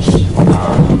the house.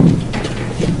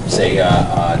 It's a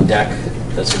deck.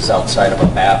 This is outside of a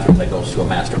bathroom that goes to a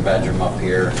master bedroom up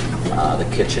here, the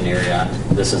kitchen area.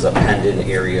 This is a pendant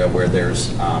area where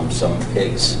there's some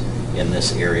pigs in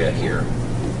this area here.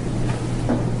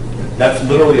 That's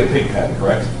literally a pig pen,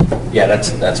 correct? Yeah,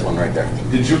 that's one right there.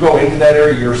 Did you go into that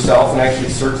area yourself and actually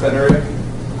search that area?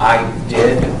 I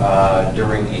did,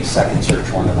 during a second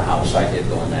search warrant of the house, I did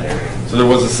go in that area. So there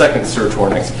was a second search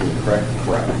warrant executed, correct?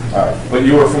 Correct. All right. But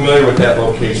you were familiar with that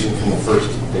location from the first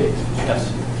date?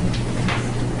 Yes.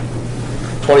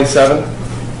 27.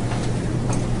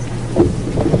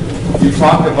 You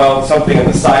talked about something on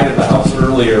the side of the house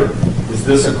earlier. Is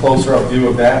this a closer up view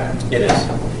of that? It is.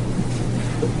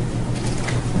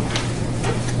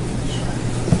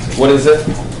 What is it?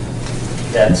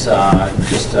 That's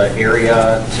just an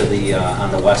area to the,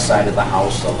 on the west side of the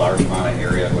house, a large amount of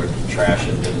area where trash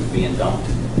had been being dumped.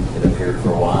 It appeared for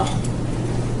a while.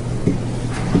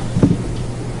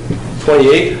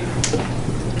 28.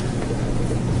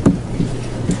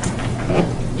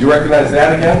 Do you recognize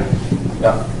that again?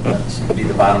 Yeah, that's be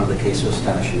the bottom of the case was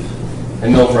tennis shoes.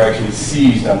 And those were actually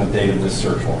seized on the date of this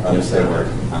search warrant? Yes, they were,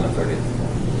 on the 30th.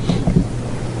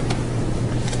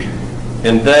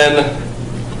 And then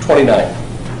 29.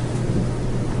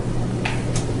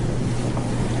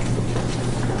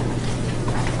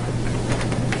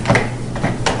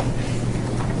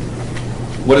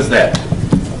 What is that?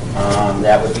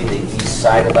 That would be the east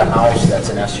side of the house. That's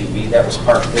an SUV that was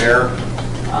parked there.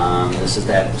 This is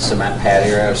that cement pad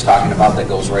area I was talking about that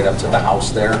goes right up to the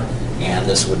house there. And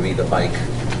this would be the bike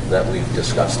that we've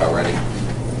discussed already.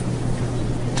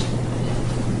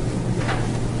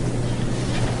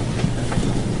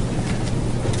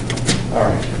 All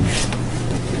right.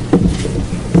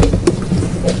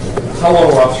 How long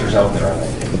were officers out there on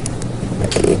that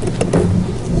day?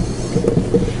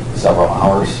 Several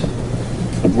hours.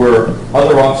 Were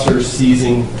other officers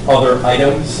seizing other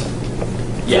items?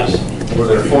 Yes, Were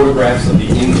there photographs of the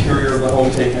interior of the home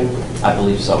taken? I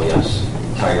believe so, yes.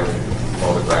 Entire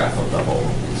photograph of the whole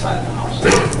inside of the house.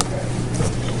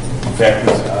 In fact,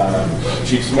 was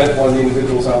Chief Smith one of the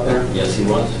individuals out there? Yes, he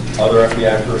was. Other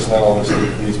FBI personnel, other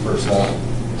state police personnel?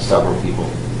 Several people.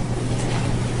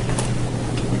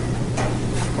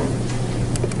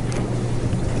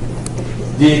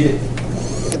 Did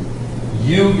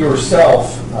you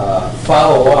yourself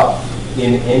follow up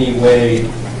in any way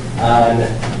on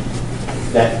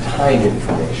that time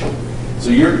information? So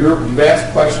you've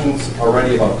asked questions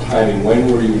already about timing.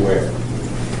 When were you where?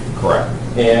 Correct.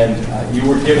 And you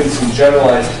were given some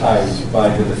generalized times by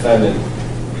the defendant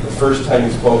the first time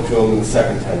you spoke to him and the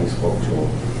second time you spoke to him.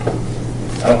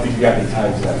 I don't think you got any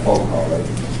times in that phone call, right?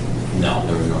 No,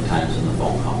 there were no times in the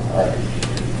phone call. All right.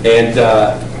 And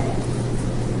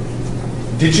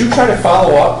did you try to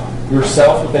follow up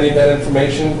yourself with any of that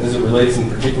information as it relates in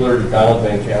particular to Donald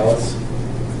Vancallis?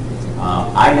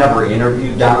 I never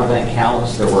interviewed Donald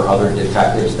Vancallis. There were other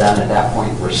detectives then at that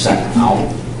point were sent out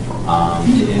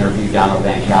to interview Donald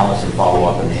Vancallis and follow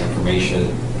up on the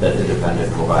information that the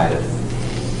defendant provided.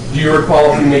 Do you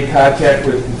recall if you made contact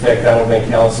with, in fact, Donald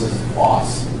Vancallis'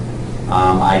 boss?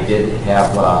 I did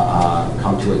have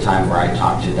come to a time where I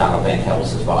talked to Donald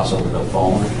Vancallis' boss over the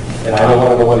phone, And I don't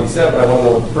want to know what he said, but I want to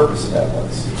know what the purpose of that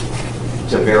was.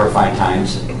 To verify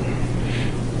times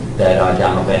that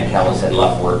Donald Vancallis had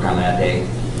left work on that day.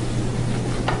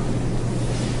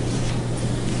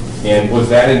 And was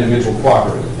that individual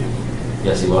cooperative with you?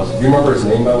 Yes, he was. Do you remember his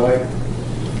name, by the way?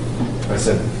 If I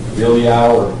said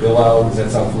Billiau or Billau, does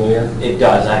that sound familiar? It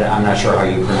does. I'm not sure how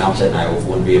you pronounce it, and I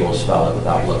wouldn't be able to spell it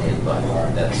without looking, but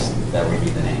that would be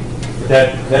the name.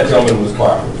 That gentleman was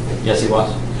cooperative. Yes, he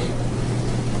was.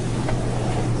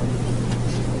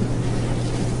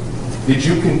 Did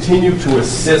you continue to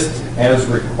assist as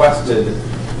requested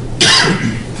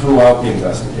throughout the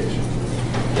investigation?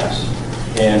 Yes.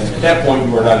 And at that point,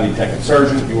 you were not a detective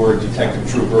sergeant, you were a detective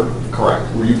trooper.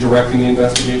 Correct. Were you directing the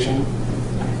investigation?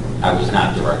 I was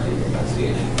not directing the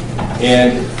investigation.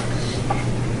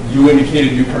 And you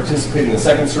indicated you participated in the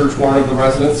second search warrant of the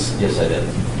residence? Yes, I did.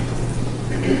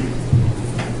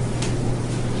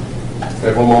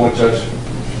 Wait one moment, Judge.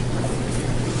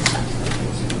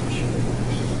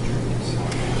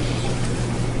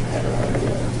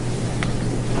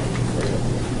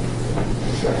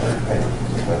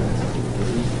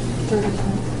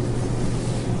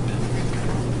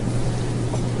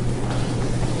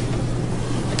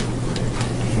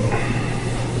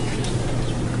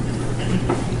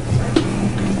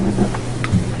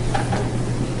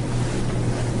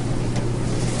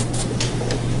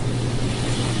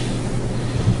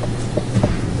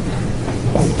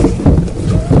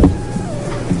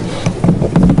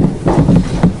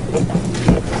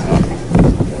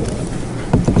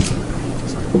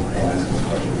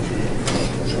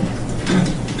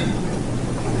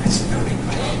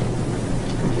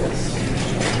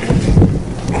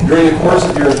 During the course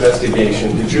of your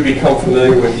investigation, did you become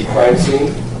familiar with the crime scene?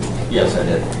 Yes, I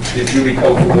did. Did you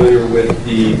become familiar with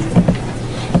the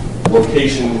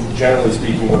location, generally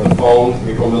speaking, where the phone,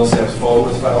 April Millsap's phone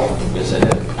was found? Yes, I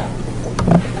did.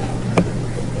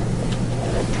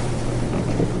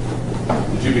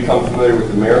 Did you become familiar with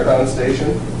the Marathon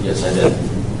station Yes, I did.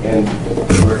 and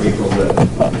where April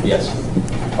lived? Yes.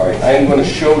 All right, I am going to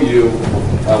show you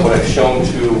what I've shown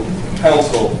to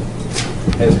counsel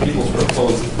as people's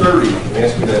proposed 30, and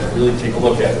ask you to really take a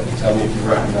look at it. Tell me if you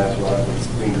recognize what I'm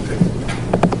being depicted.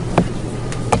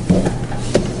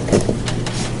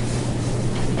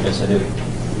 Yes, I do.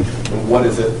 And what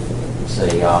is it? It's a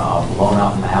blown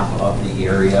out map of the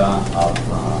area of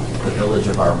the village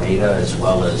of Armada, as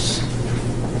well as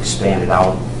expanded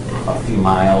out a few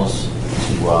miles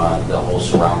to the whole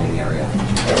surrounding area. I'm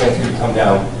going to ask you to come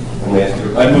down. I'm going to ask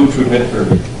you, I move to admit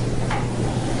 30.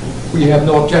 We have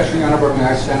no objection, Your Honor, but may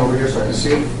I stand over here so I can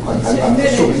see it? I'm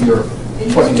assuming you're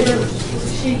In pointing this it work, yours. it's a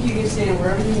sheet, you can stand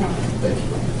wherever you want. Thank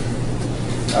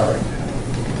you. All right.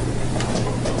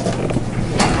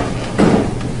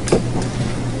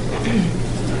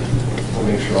 We'll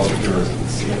make sure all the jurors can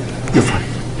see it. You're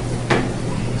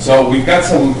fine. So we've got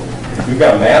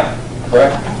a map,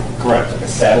 correct? Correct. A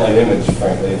satellite image,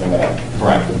 frankly, of a map.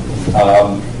 Correct.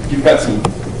 You've got some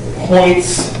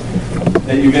points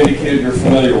that you've indicated you're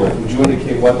familiar with. Would you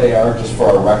indicate what they are, just for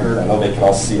our record? I know they can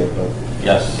all see it, but...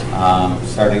 Yes,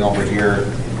 starting over here,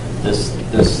 this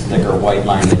thicker white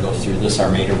line that goes through this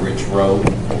Armada Ridge Road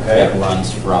that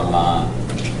runs from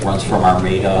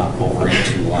Armada over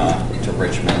into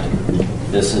Richmond.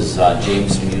 This is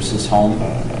James Muse's home.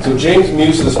 So James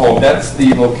Muse's home, that's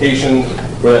the location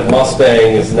where that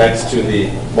Mustang is next to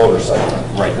the motorcycle.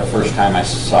 Right, the first time I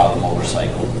saw the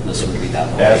motorcycle, this would be that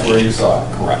location. That's where you saw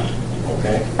it. Correct.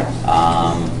 Okay.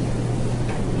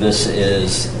 This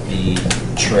is the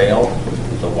trail,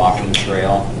 the walking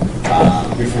trail.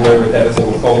 You familiar with that as the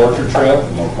Macomb Orchard Trail?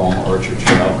 Macomb Orchard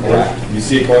Trail, correct. You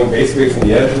see it going basically from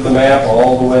the edge of the map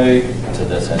all the way To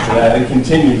this to edge. that, and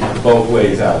continues both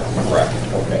ways out. Correct.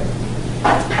 Okay.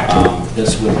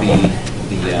 This would be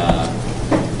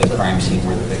the crime scene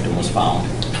where the victim was found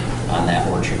on that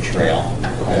Orchard Trail,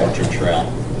 Okay. Orchard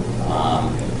Trail.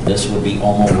 This would be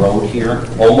Omo Road here.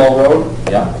 Omo Road?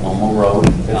 Yep, Omo Road.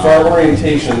 And for our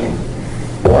orientation,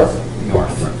 north?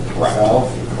 North, correct.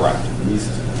 South? Correct.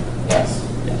 East? West?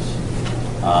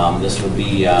 Yes. This would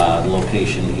be, the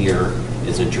location here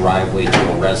is a driveway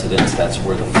to a residence. That's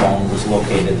where the phone was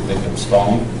located, the victim's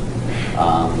phone.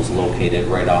 Was located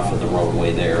right off of the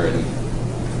roadway there in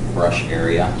brush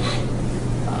area.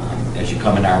 As you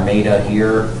come in Armada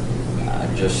here,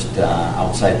 just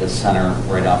outside the center,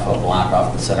 right off a block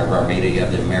off the center of Armada, you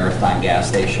have the Marathon gas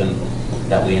station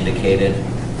that we indicated.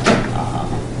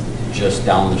 Just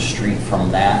down the street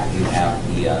from that, you have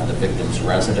the victim's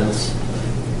residence.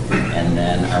 And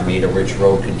then Armada Ridge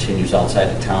Road continues outside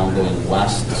of town going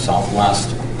west,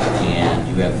 southwest. And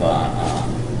you have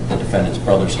the defendant's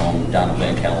brother's home down at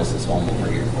Vancallis' home over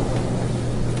here.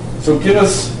 So give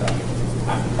us,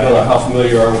 I don't know how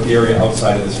familiar you are with the area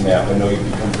outside of this map. I know you've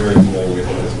become very familiar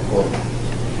with this before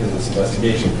in this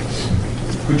investigation.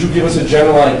 Could you give us a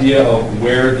general idea of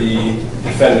where the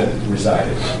defendant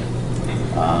resided?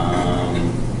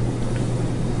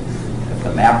 If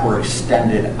the map were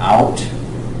extended out,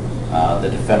 the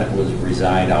defendant would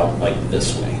reside out like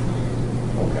this way.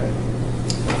 Okay.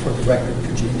 For the record,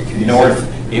 could you indicate?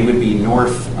 North, it would be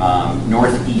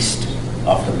northeast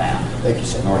of the map. Thank you,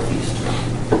 sir. Northeast.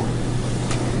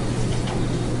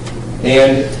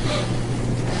 And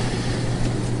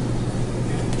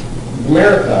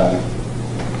Marathon,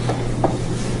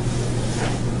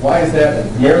 why is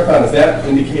that? Marathon, is that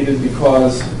indicated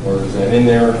because, or is that in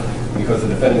there because the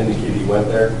defendant indicated he went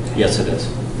there? Yes, it is.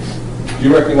 Do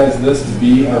you recognize this to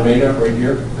be Armada right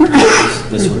here?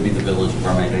 This would be the village of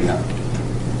Armada, yeah.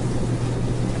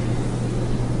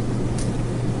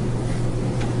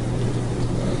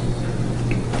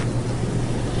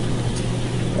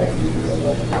 Thank you.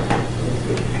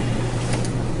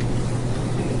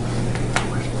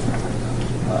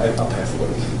 I'll pass the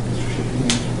witness.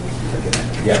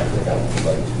 Yeah, I got it.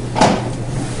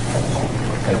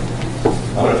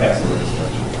 I'm going to pass the witness.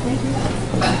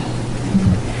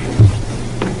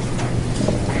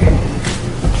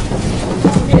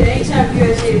 Okay, anytime you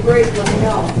guys need a break, let me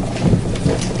know.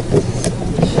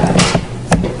 Shut.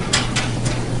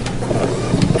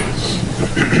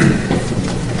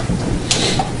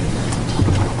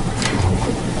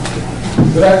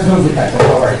 Good afternoon, Detective.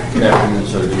 How are you? Good afternoon,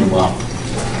 sir. Doing well.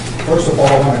 First of all,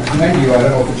 I want to commend you. I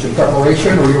don't know if it's your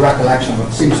preparation or your recollection, but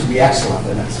it seems to be excellent,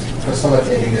 and it's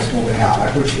facilitating this moving out. I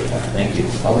appreciate that. Thank you.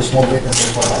 I wish more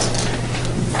witnesses were like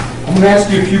that. I'm going to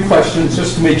ask you a few questions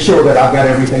just to make sure that I've got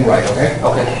everything right, okay?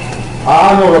 Okay.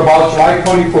 On or about July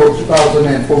 24,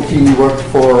 2014, you worked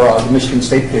for the Michigan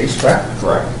State Police, correct?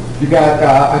 Correct. You got,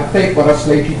 I think, what us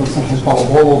lay people sometimes call a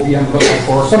bolo VM looking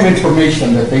for some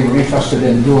information that they were interested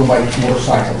in doing by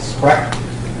motorcycles, correct?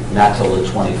 Not till the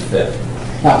 25th.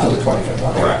 Not till the 25th,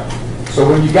 okay. Correct. So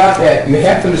when you got that, you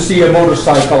happened to see a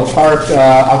motorcycle parked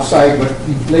outside what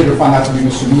you later found out to be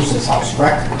Mr. Moose's house,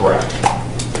 correct? Correct.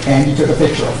 And you took a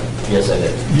picture of it. Yes, I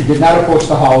did. You did not approach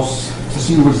the house to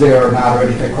see who was there or not or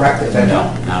anything, correct? At that No,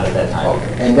 time? not at that time.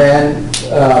 Okay. And then,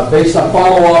 based on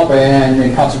follow-up and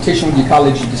in consultation with your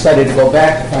colleagues, you decided to go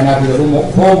back to find out who the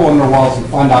homeowner was and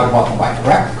find out about the bike,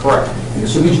 correct? Correct. And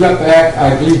as soon as you got back,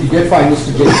 I believe you did find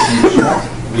Mr. James, correct?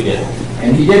 We did.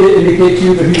 And he did indicate to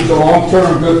you that he was a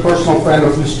long-term good personal friend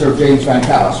of Mr. James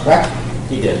Vancallis, correct?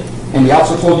 He did. And he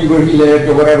also told you where he lived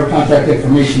or whatever contact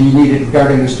information you needed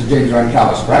regarding Mr. James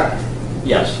Vancallis, correct?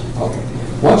 Yes. Okay.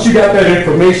 Once you got that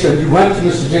information, you went to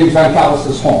Mr. James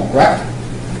Vancallis' home, correct?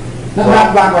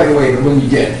 Not right away, but when you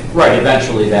did. Right,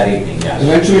 eventually that evening, yes.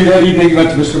 Eventually that evening, you went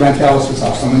to Mr. Vancallis'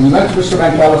 house. And when you went to Mr.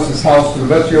 Vancallis' house, to the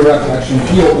best of your recollection,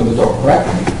 he opened the door, correct?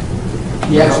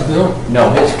 He answered the door? No,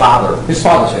 his father. His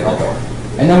father said, okay.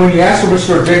 And then when you asked for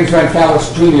Mr. James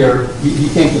Vancallis Jr., he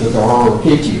came to the door, or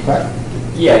came to you, correct?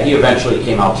 Yeah, he eventually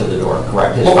came out to the door,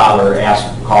 correct. His father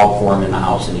called for him in the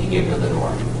house and he gave her the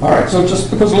door. All right, so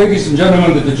just because, ladies and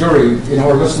gentlemen of the jury,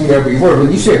 are listening to every word,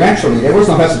 when you say eventually, there was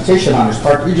no hesitation on his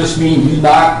part. You just mean you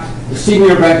knocked, the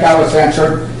senior Vancallis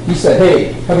answered, he said,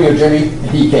 hey, come here, Jimmy, and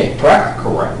he came, correct?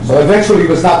 Correct. So eventually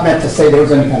was not meant to say there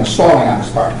was any kind of stalling on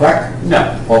his part, correct?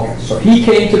 No. Okay, so he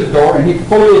came to the door and he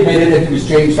fully admitted that he was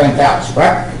James Vancallis,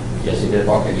 correct? Yes, he did.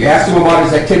 Okay, you asked him about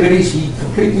his activities, he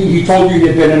told you he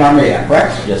had been in Armada,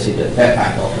 correct? Yes, he did. That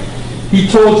time, okay. He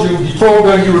told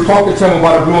you were talking to him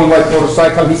about a blue and white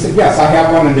motorcycle, he said, yes, I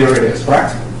have one and there it is,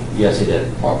 correct? Yes, he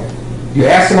did. Okay. Did you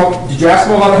ask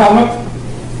him about a helmet?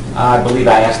 I believe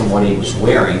I asked him what he was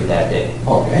wearing that day.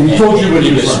 Okay, and he told you what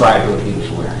he was described what he was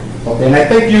wearing. Okay, and I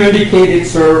think you indicated,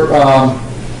 sir,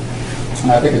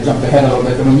 and I think I jumped ahead a little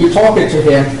bit, but when you're talking to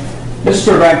him,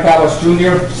 Mr. Vancallis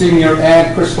Jr., Senior,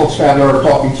 and Crystal Stadler are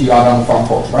talking to you out on the front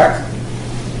porch, correct?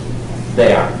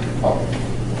 They are. Okay.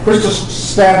 Crystal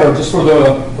Stadler, just for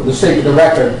the sake of the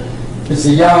record, is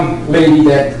the young lady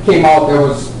that came out that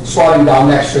was squatting down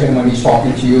next to him when he's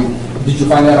talking to you. Did you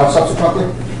find that out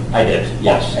subsequently? I did,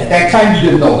 yes. At that time, you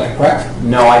didn't know that, correct?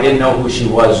 No, I didn't know who she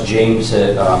was. James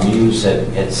Muse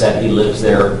had said he lives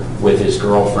there with his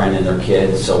girlfriend and their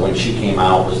kids, so when she came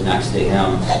out, was next to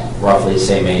him, roughly the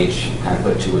same age, kind of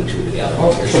put two and two together.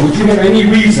 Okay, so would you have any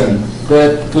reason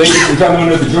that, ladies and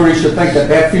gentlemen of the jury, should think that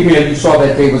that female you saw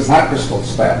that day was not Crystal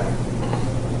Stadler?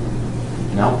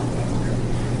 No?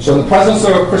 So in the presence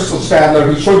of Crystal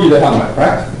Stadler, he showed you the helmet,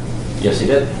 correct? Yes, he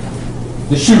did.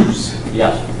 The shoes,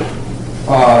 Yes.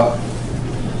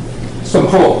 some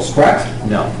clothes, correct?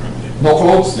 No. No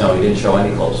clothes? No, he didn't show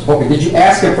any clothes. Okay, did you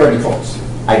ask him for any clothes?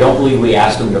 I don't believe we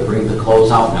asked him to bring the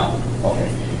clothes out, no. Okay.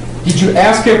 Did you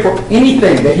ask him for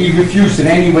anything that he refused in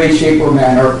any way, shape, or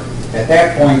manner at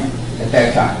that point, at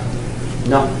that time?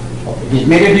 No. Okay. He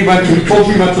admitted he told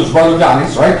you he went to his brother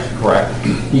Johnny's, right? Correct.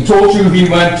 He told you he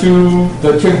went to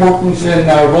the Tim Hortons in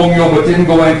Romeo, but didn't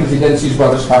go in because he didn't see his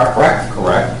brother's car, correct?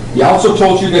 Correct. He also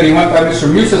told you that he went by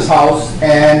Mr. Muse's house,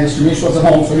 and Mr. Muse wasn't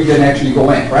home, so he didn't actually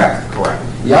go in, correct? Correct.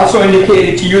 He also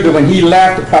indicated to you that when he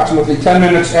left, approximately 10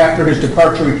 minutes after his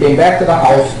departure, he came back to the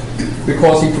house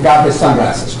because he forgot his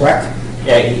sunglasses, correct?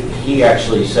 Yeah, he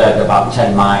actually said about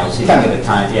 10 miles. He didn't get a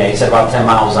time. Yeah, he said about 10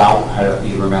 miles out. I don't know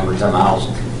if you remember 10 miles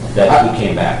that he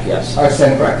came back, yes. I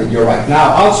stand corrected, you're right.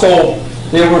 Now, also,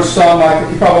 there were some,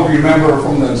 you probably remember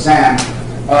from the exam,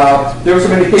 there was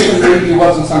some indication that he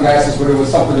wasn't sunglasses, but it was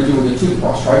something to do with the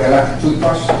toothbrush, right? Electric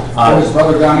toothbrush for his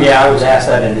brother Johnny? Yeah, I was asked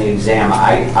that in the exam.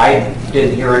 I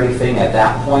didn't hear anything at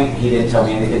that point. He didn't tell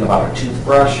me anything about a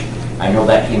toothbrush. I know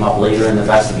that came up later in the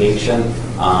investigation,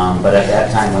 but at that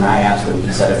time when I asked him,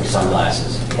 he said it was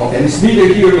sunglasses. Okay, and it's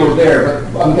neither here nor there,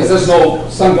 but because there's no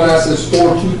sunglasses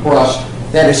or toothbrush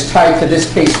that is tied to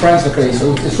this case forensically,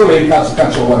 so it's really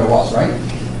inconsequential what it was, right?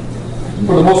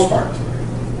 For the most part.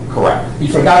 Correct. He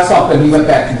forgot something, he went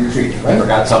back to retrieve it, I right?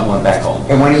 forgot something, went back home.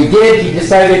 And when he did, he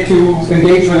decided to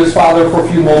engage with his father for a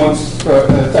few moments,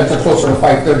 until closer to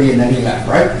 5:30, and then he left,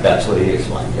 right? That's what he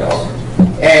explained, yes.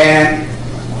 And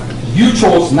you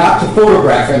chose not to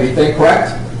photograph anything,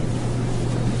 correct?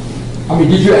 I mean,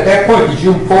 did you, at that point, did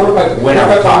you photograph? When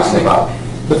are we talking about?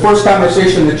 The first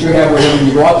conversation that you had with him when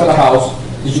you go out to the house,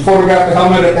 did you photograph the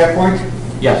helmet at that point?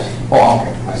 Yes. Oh,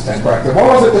 okay, I stand corrected. What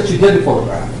was it that you didn't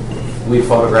photograph? We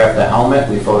photographed the helmet,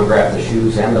 we photographed the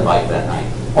shoes and the bike that night.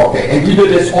 Okay, and you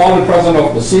did this all in presence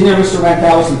of the senior Mr.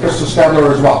 Vancallis and Mr.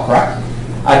 Stadler as well, correct?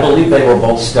 I believe they were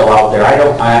both still out there.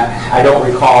 I don't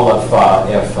recall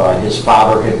if his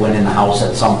father had went in the house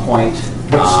at some point.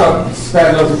 But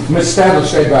Miss Stadler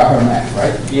stayed by her mat,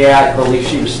 right? Yeah, I believe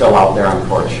she was still out there on the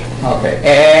porch. Okay,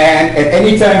 and at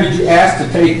any time did you ask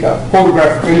to take a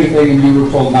photograph of anything and you were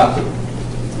told not to?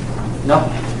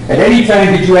 No. At any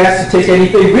time did you ask to take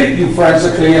anything with you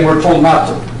forensically and were told not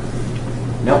to?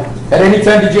 No. At any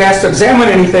time did you ask to examine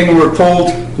anything and were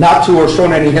told not to or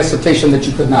shown any hesitation that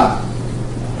you could not?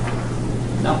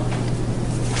 No.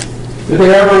 Did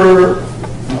they ever,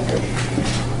 okay.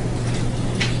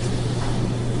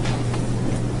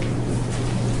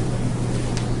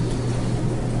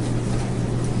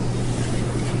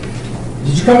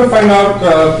 Did you come to find out,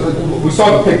 we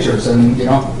saw the pictures and, you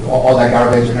know, all that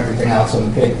garbage and everything else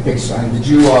on the pigs, and did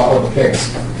you, or the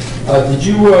pigs, did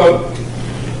you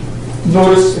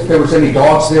notice if there was any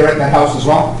dogs there at that house as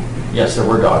well? Yes, there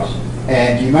were dogs.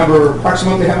 And do you remember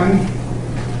approximately how many?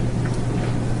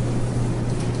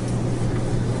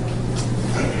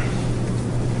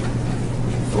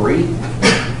 Three?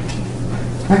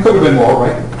 That could have been more,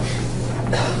 right?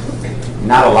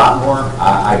 Not a lot more.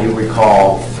 I do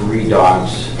recall 3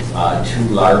 dogs, 2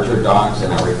 larger dogs,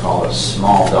 and I recall a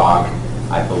small dog,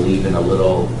 I believe in a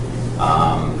little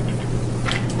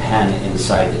pen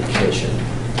inside the kitchen.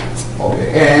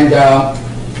 Okay, and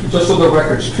just so the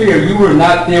record's clear, you were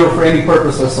not there for any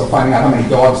purposes of finding out how many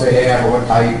dogs they had or what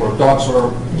type, or dogs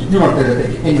were, you weren't there to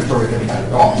take inventory of any kind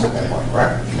of dogs at that point,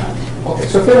 correct? No. Okay,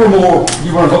 so if there were more,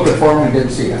 you weren't looking for them and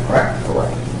didn't see them, correct?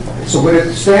 Correct. So would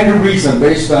it stand to reason,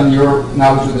 based on your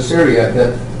knowledge of this area,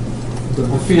 that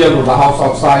the field or the house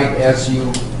outside, as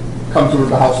you come through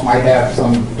the house, might have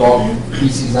some dog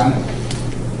feces on it?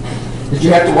 Did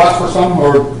you have to watch for some,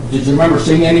 or did you remember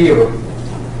seeing any, or?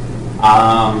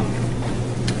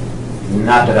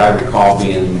 Not that I recall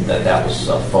being that was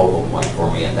a focal point for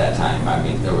me at that time. I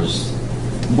mean, there was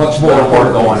Much more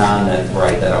going on that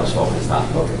I was focused on.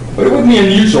 Okay. But it wouldn't be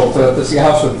unusual to see a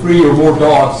house with 3 or more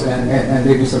dogs and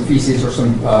maybe some feces or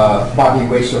some body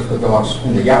waste of the dogs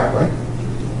in the yard, right?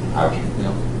 I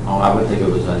would think it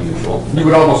was unusual. You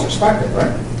would almost expect it,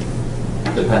 right?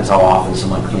 Depends how often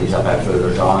someone cleans up after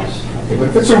their dogs. Okay, but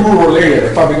if it's a rural area,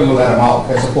 they're probably going to let them out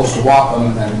as opposed to walk them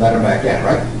and then let them back in,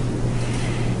 right?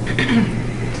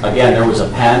 Again, there was a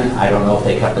pen. I don't know if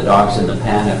they kept the dogs in the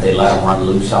pen, if they let them run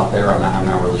loose out there. I'm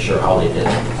not really sure how they did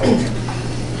it.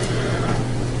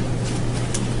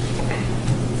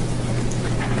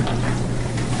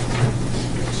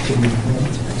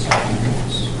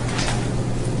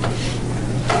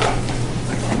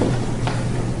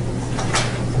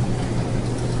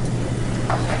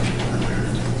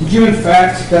 Did you in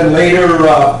fact then later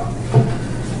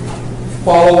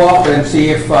follow up and see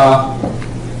if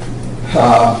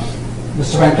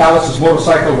Mr. Vancallis'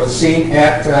 motorcycle was seen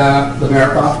at the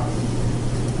marathon?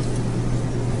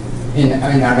 in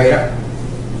Armada?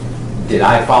 Did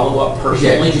I follow up Yeah,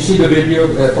 personally? did you see the video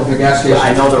from the gas station?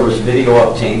 I know there was video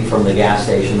obtained from the gas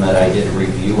station that I did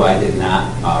review. I did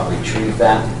not retrieve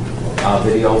that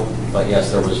video, but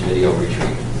yes, there was video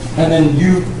retrieved. And then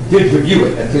you did review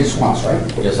it at least once, right?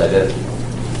 Yes, I did.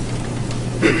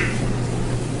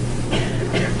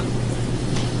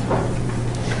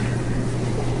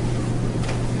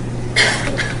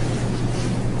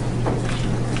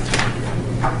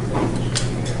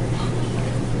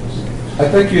 I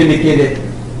think you indicated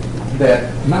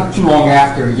that not too long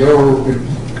after your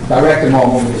direct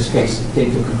involvement with this case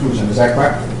came to a conclusion. Is that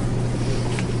correct?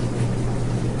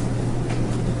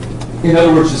 In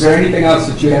other words, is there anything else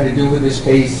that you had to do with this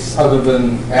case other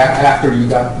than after you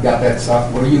got that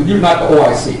stuff? Well, you're not the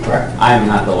OIC, correct? I am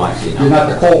not the YC, no. You're not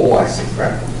the co-OIC,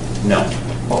 correct? No.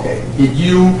 Okay. Did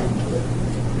you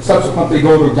subsequently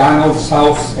go to Donald's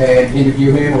house and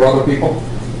interview him or other people?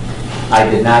 I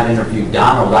did not interview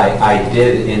Donald. I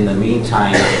did, in the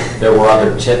meantime, there were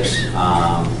other tips,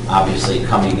 obviously,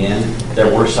 coming in.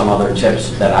 There were some other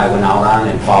tips that I went out on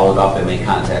and followed up and made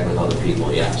contact with other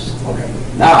people, yes. Okay.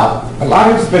 Now, a lot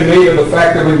has been made of the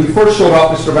fact that when you first showed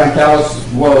up, Mr.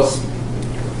 Vancallis was,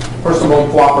 first of all,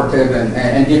 cooperative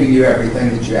and giving you everything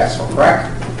that you asked for, correct?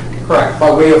 Correct.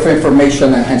 By way of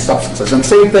information and substances. And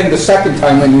same thing the second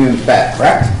time when you went back,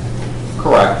 correct?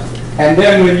 Correct. And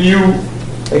then when you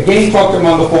again talked to him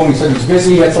on the phone, he said he's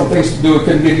busy, he had some things to do,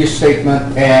 couldn't give you a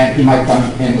statement, and he might come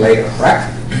in later,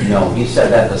 correct? No, he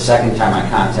said that the second time I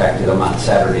contacted him on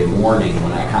Saturday morning,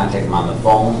 when I contacted him on the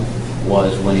phone,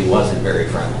 was when he wasn't very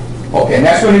friendly. Okay, and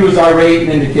that's when he was irate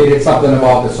and indicated something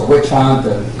about this, a witch hunt,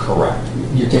 and Correct.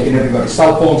 you're taking everybody's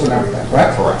cell phones and everything,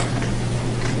 correct? Correct.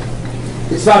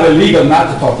 It's not illegal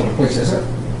not to talk to the police, is it?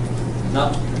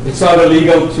 No. It's not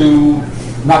illegal to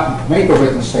not make a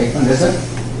written statement, is it?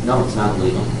 No, it's not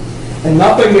legal. And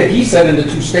nothing that he said in the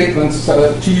two statements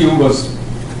to you was,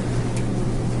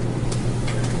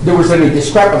 there was any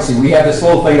discrepancy. We had this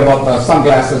little thing about the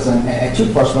sunglasses and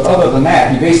toothbrush, but other than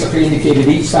that, he basically indicated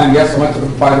each time, yes, I went to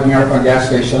the Private American gas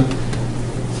station.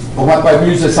 I went by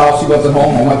Muse's house, he wasn't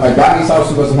home. I went by Donnie's house,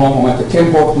 he wasn't home. I went to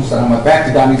Tim Horton's, and I went back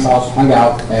to Donnie's house, hung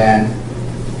out, and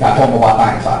got home about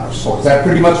 9 o'clock. So is that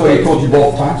pretty much what he told you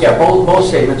both times? Yeah, both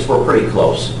statements were pretty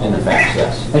close in the facts,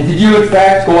 yes. And did you in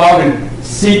fact go out and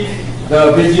seek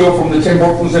the video from the Tim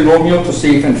Hortons and Romeo to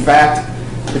see if in fact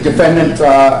the defendant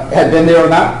had been there or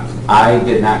not? I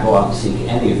did not go out and seek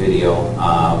any video.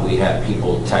 We have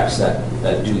people text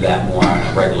that do that more on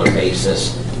a regular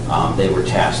basis. They were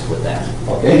tasked with that.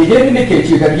 Okay, and he did indicate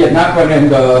to you that he had not run in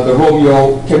the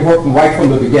Romeo Tim Horton right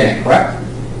from the beginning, correct?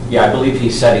 Yeah, I believe he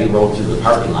said he rode through the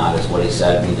parking lot, is what he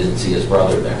said, and he didn't see his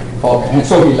brother there. Okay, and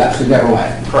so he left, he never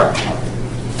went. Correct.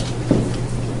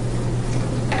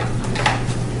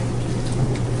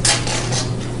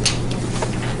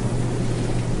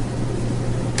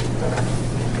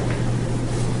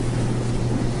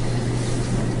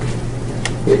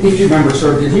 If you remember,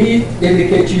 sir, did he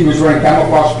indicate to you he was wearing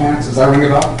camouflage pants? Does that ring a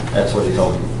bell? That's what he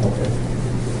told me.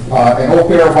 Okay. An old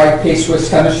pair of white K-Swiss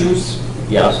tennis shoes?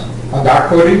 Yes. A dark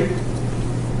hoodie?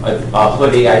 A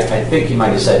hoodie, I think he might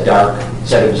have said dark,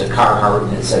 said it was a Carhartt,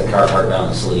 and it said Carhartt down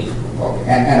the sleeve. Okay.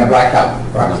 And a black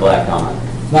helmet? And a black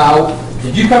helmet. Now,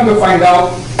 did you come to find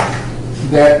out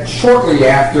that shortly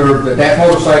after that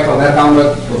motorcycle, that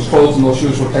helmet, those clothes and those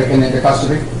shoes were taken into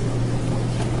custody?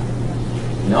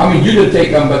 No. I mean, you didn't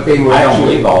take them, but they were I don't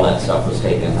actually... believe all that stuff was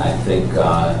taken. I think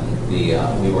we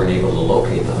weren't able to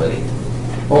locate the hoodie.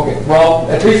 Okay, well,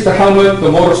 at least the helmet,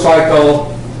 the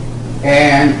motorcycle,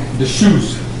 and the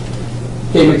shoes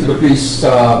came into the police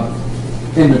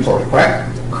inventory,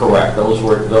 correct? Correct. Those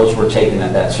were taken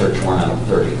at that search warrant on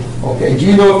the 30th. Okay, do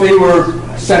you know if they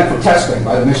were sent for testing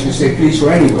by the Michigan State Police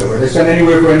or anywhere? Were they sent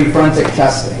anywhere for any forensic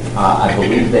testing? I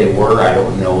believe they were. I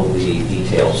don't know the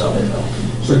details of it, though.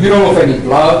 So you don't know if any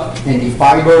blood, any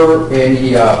fiber,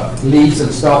 any leads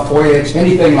and stuff, foliage,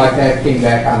 anything like that came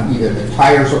back on either the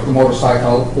tires of the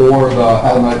motorcycle or the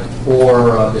helmet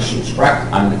or the shoes,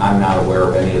 correct? I'm not aware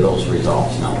of any of those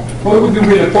results, no. Well, it would be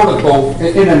really important, though,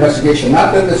 in an investigation.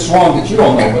 Not that it's wrong that you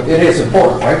don't know, but it is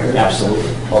important, right?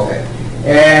 Absolutely. Okay.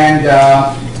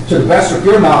 And to the best of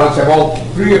your knowledge, have all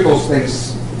 3 of those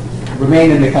things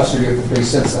remained in the custody of the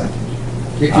police since then?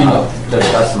 If you know. To the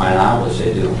best of my knowledge,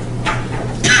 they do.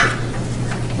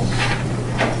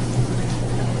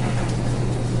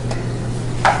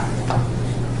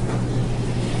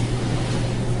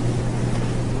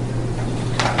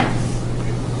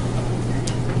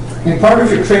 In part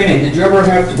of your training, did you ever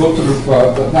have to go to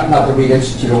the, not the Reed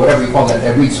Institute or whatever you call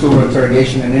that, Reed School of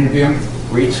Interrogation and Interviewing?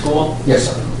 Reed School?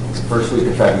 Yes, sir. First week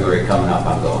of February coming up,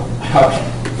 I'm going. Okay.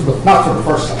 Not for the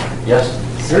first time. Yes,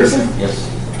 Seriously? yes.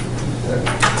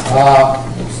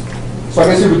 So I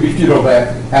guess it would be futile to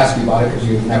ask you about it because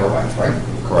you never went, right?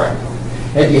 Correct.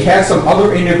 Have you had some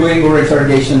other interviewing or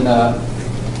interrogation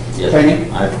Yes.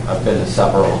 training? I've been to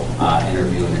several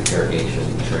interview and interrogation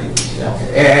trainings, yes.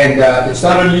 And it's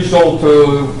not unusual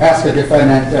to ask a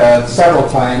defendant several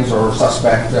times or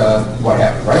suspect what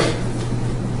happened, right?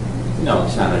 No,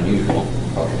 it's not unusual.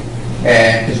 Okay.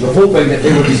 And because you're hoping that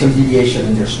there will be some deviation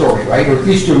in your story, right? Or at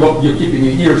least you're keeping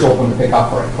your ears open to pick up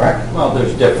for it, correct? Well,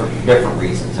 there's different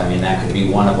reasons. I mean, that could be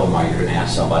one of them, or you're going to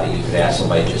ask somebody, you could ask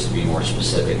somebody just to be more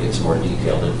specific. It's more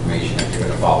detailed information that you're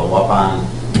going to follow up on.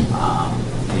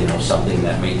 You know, something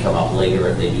that may come up later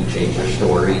if they do change their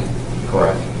story.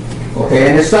 Correct. Okay,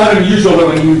 and it's not unusual that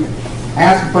when you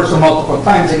ask a person multiple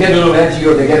times, they get a little edgy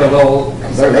or they get a little,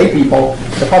 because they're lay people,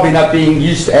 they're probably not being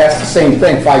used to ask the same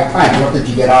thing 5 times. What did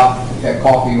you get out? You had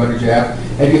coffee, what did you have?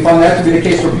 Have you found that to be the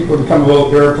case where people become a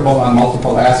little irritable on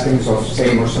multiple askings of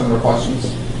same or similar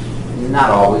questions? Not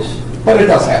always. But it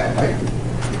does happen, right?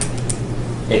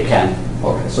 It can.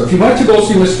 Okay, so if you went to go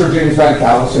see Mr. James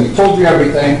Vancallis and he told you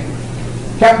everything,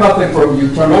 kept nothing from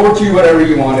you, turned over to you whatever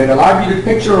you wanted, allowed you to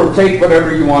picture or take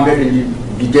whatever you wanted, and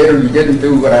you did or you didn't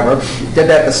do whatever, you did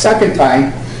that the second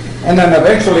time, and then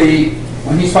eventually,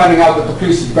 when he's finding out that the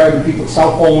police is grabbing people's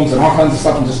cell phones and all kinds of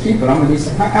stuff and just keeping them, and he's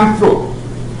like, I'm through.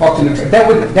 Talk to the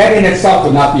that in itself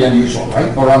would not be unusual,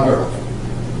 right, or unheard of.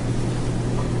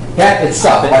 That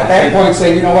itself, at that point,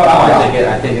 saying, you know what, I'm done.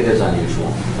 I think it is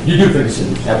unusual. You do think it's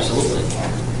unusual. Absolutely.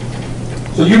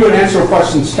 So you would answer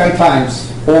questions 10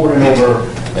 times over and over.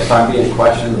 If I'm being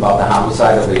questioned about the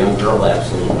homicide of a young girl,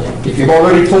 absolutely. If you've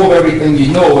already told everything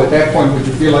you know, at that point, would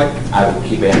you feel like? I would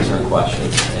keep answering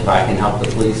questions. If I can help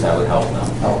the police, I would help them.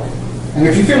 Okay. And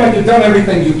if you feel like you've done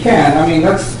everything you can, I mean,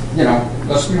 let's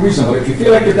be reasonable. If you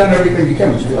feel like you've done everything you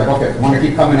can, would you be like, okay, if you want to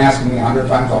keep coming asking me 100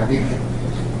 times, I'll keep.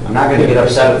 I'm not going to get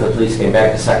upset if the police came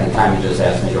back the second time and just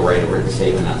asked me to write a written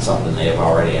statement on something they have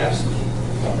already asked me.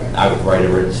 Okay. I would write a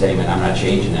written statement. I'm not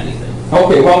changing anything.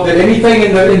 Okay, well, did anything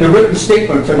in the written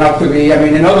statement turn out to be, I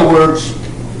mean, in other words,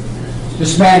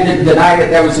 this man didn't deny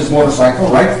that was his motorcycle,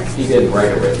 right? He didn't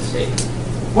write a written statement.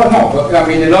 Well, no, but I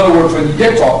mean, in other words, when you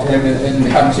did talk to him in the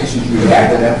conversations you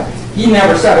had with him, he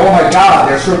never said, oh my God,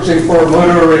 they're searching for a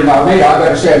murderer in Armada. I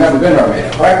better say I've never been to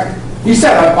Armada, correct? He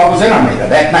said, I was in Armada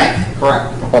that night.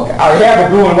 Correct. Okay, I have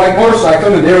a blue and white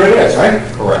motorcycle, and there it is, right?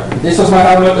 Correct. This is my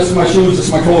helmet, this is my shoes, this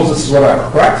is my clothes, this is whatever,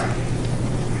 correct?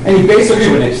 And he basically...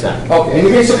 To an extent. Okay, and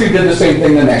he basically did the same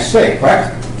thing the next day,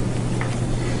 correct?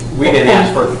 We didn't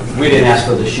ask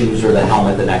for the shoes or the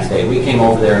helmet the next day. We came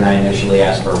over there and I initially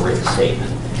asked for a written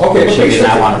statement. Okay, Which but he did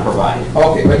not basically- want to provide.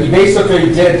 Okay, but he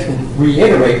basically did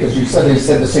reiterate, because you said he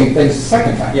said the same things the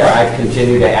second time. Yeah, right? I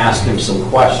continued to ask him some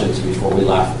questions before we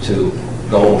left to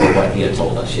go over what he had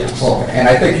told us, yes. Okay, and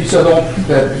I think you said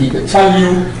that he could tell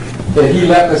you that he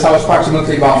left his house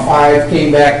approximately about 5,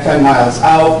 came back 10 miles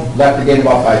out, left again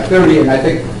about 5:30, and I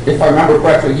think, if I remember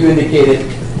correctly, you indicated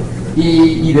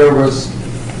he either was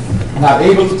not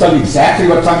able to tell you exactly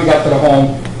what time he got to the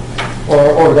home,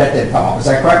 or that didn't come up. Is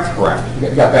that correct? Correct.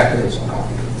 You got back to this one.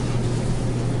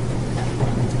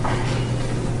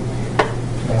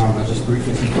 I'll just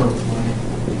briefly confirm.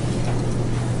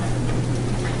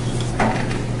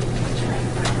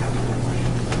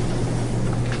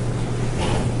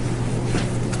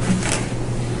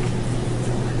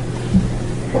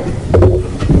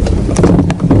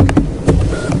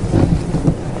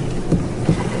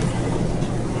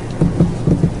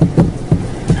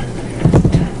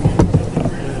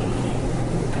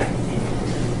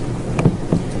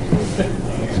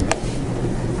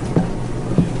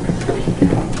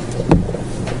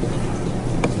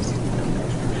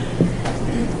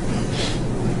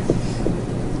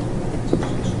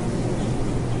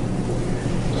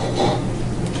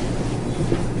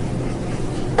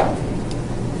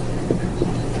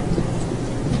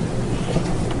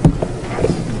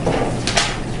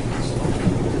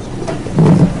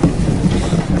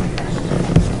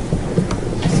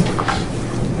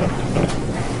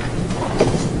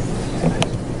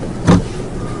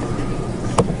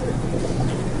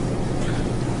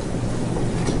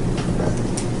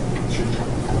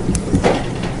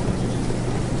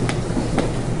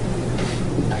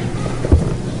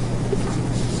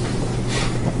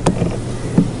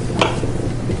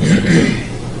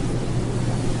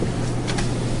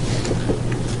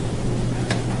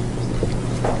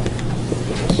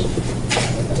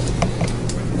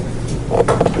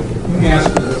 Let me ask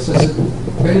you this. Has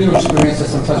it been your experience that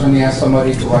sometimes when you ask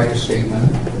somebody to write a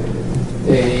statement,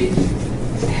 they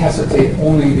hesitate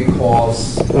only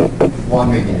because,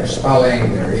 one, maybe their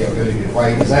spelling, their ability to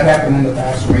write. Has that happened in the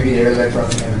past? Or maybe they're illiterate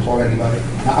and they haven't told anybody?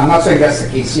 Now, I'm not saying that's the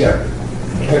case here.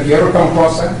 Have you ever come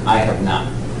across that? I have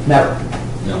not. Never.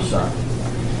 No, sir.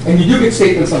 And you do get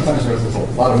statements sometimes where there's a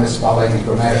lot of misspelling and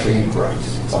grammatically incorrect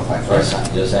sometimes, right?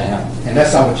 Yes, I have. And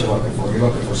that's not what you're looking for. You're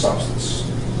looking for substance.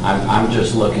 I'm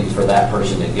just looking for that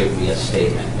person to give me a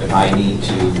statement. If I need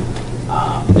to,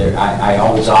 I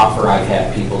always offer, I've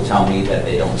had people tell me that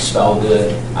they don't spell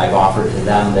good. I've offered to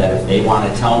them that if they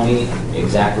want to tell me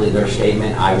exactly their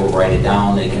statement, I will write it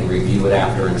down. They can review it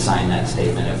after and sign that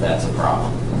statement if that's a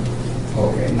problem.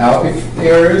 Okay. Now, if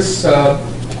there is,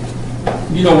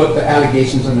 you know what the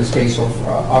allegations in this case are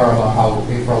about how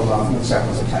April Millsap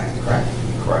was attacked, correct?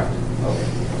 Correct. Okay.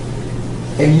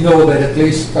 And you know that at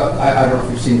least, I don't know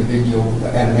if you've seen the video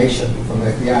animation from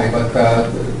the FBI, but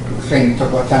the thing took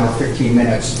about 10 or 15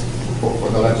 minutes for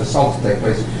the alleged assault to take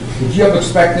place. Would you have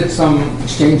expected some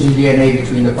exchange in DNA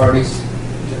between the parties?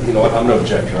 You know what, I'm no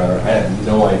objector, Your Honor. I have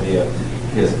no idea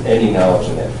he has any knowledge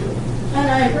in that field.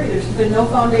 And I agree, there's been no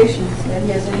foundation that he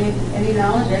has any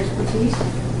knowledge, expertise.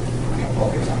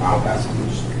 Okay, so I'll pass on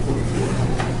this.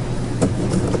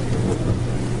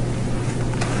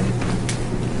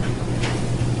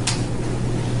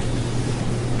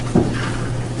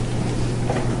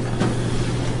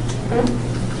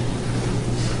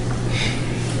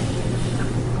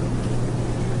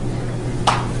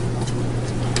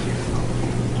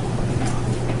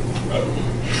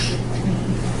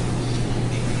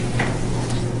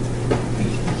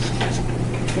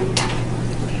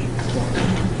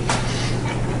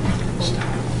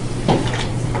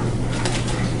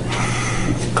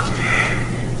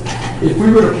 If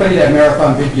we were to play that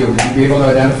marathon video, would you be able to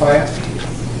identify it?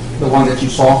 The one that you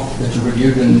saw, that you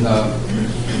reviewed in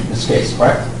this case,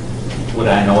 correct? Would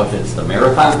I know if it's the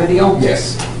marathon video?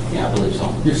 Yes. Yeah, I believe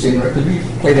so. You've seen it. Could we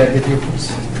play that video, please?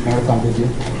 Marathon video.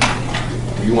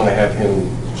 Do you want to have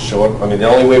him show up? I mean, the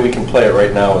only way we can play it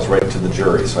right now is right to the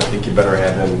jury, so I think you better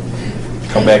have him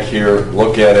come back here,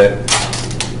 look at it,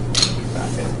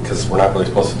 because we're not really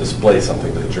supposed to display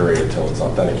something to the jury until it's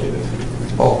authenticated.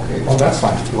 Oh, okay. Well, that's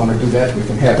fine. If you want to do that, we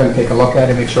can have him take a look at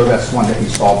it, make sure that's the one that he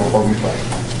saw before we play.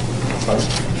 That's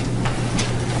fine.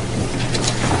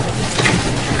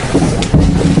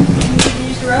 You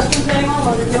use the restrooms anymore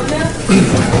while they're doing that?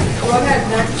 Go ahead,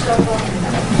 knock yourself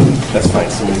off. That's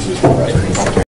fine, somebody's using the restroom.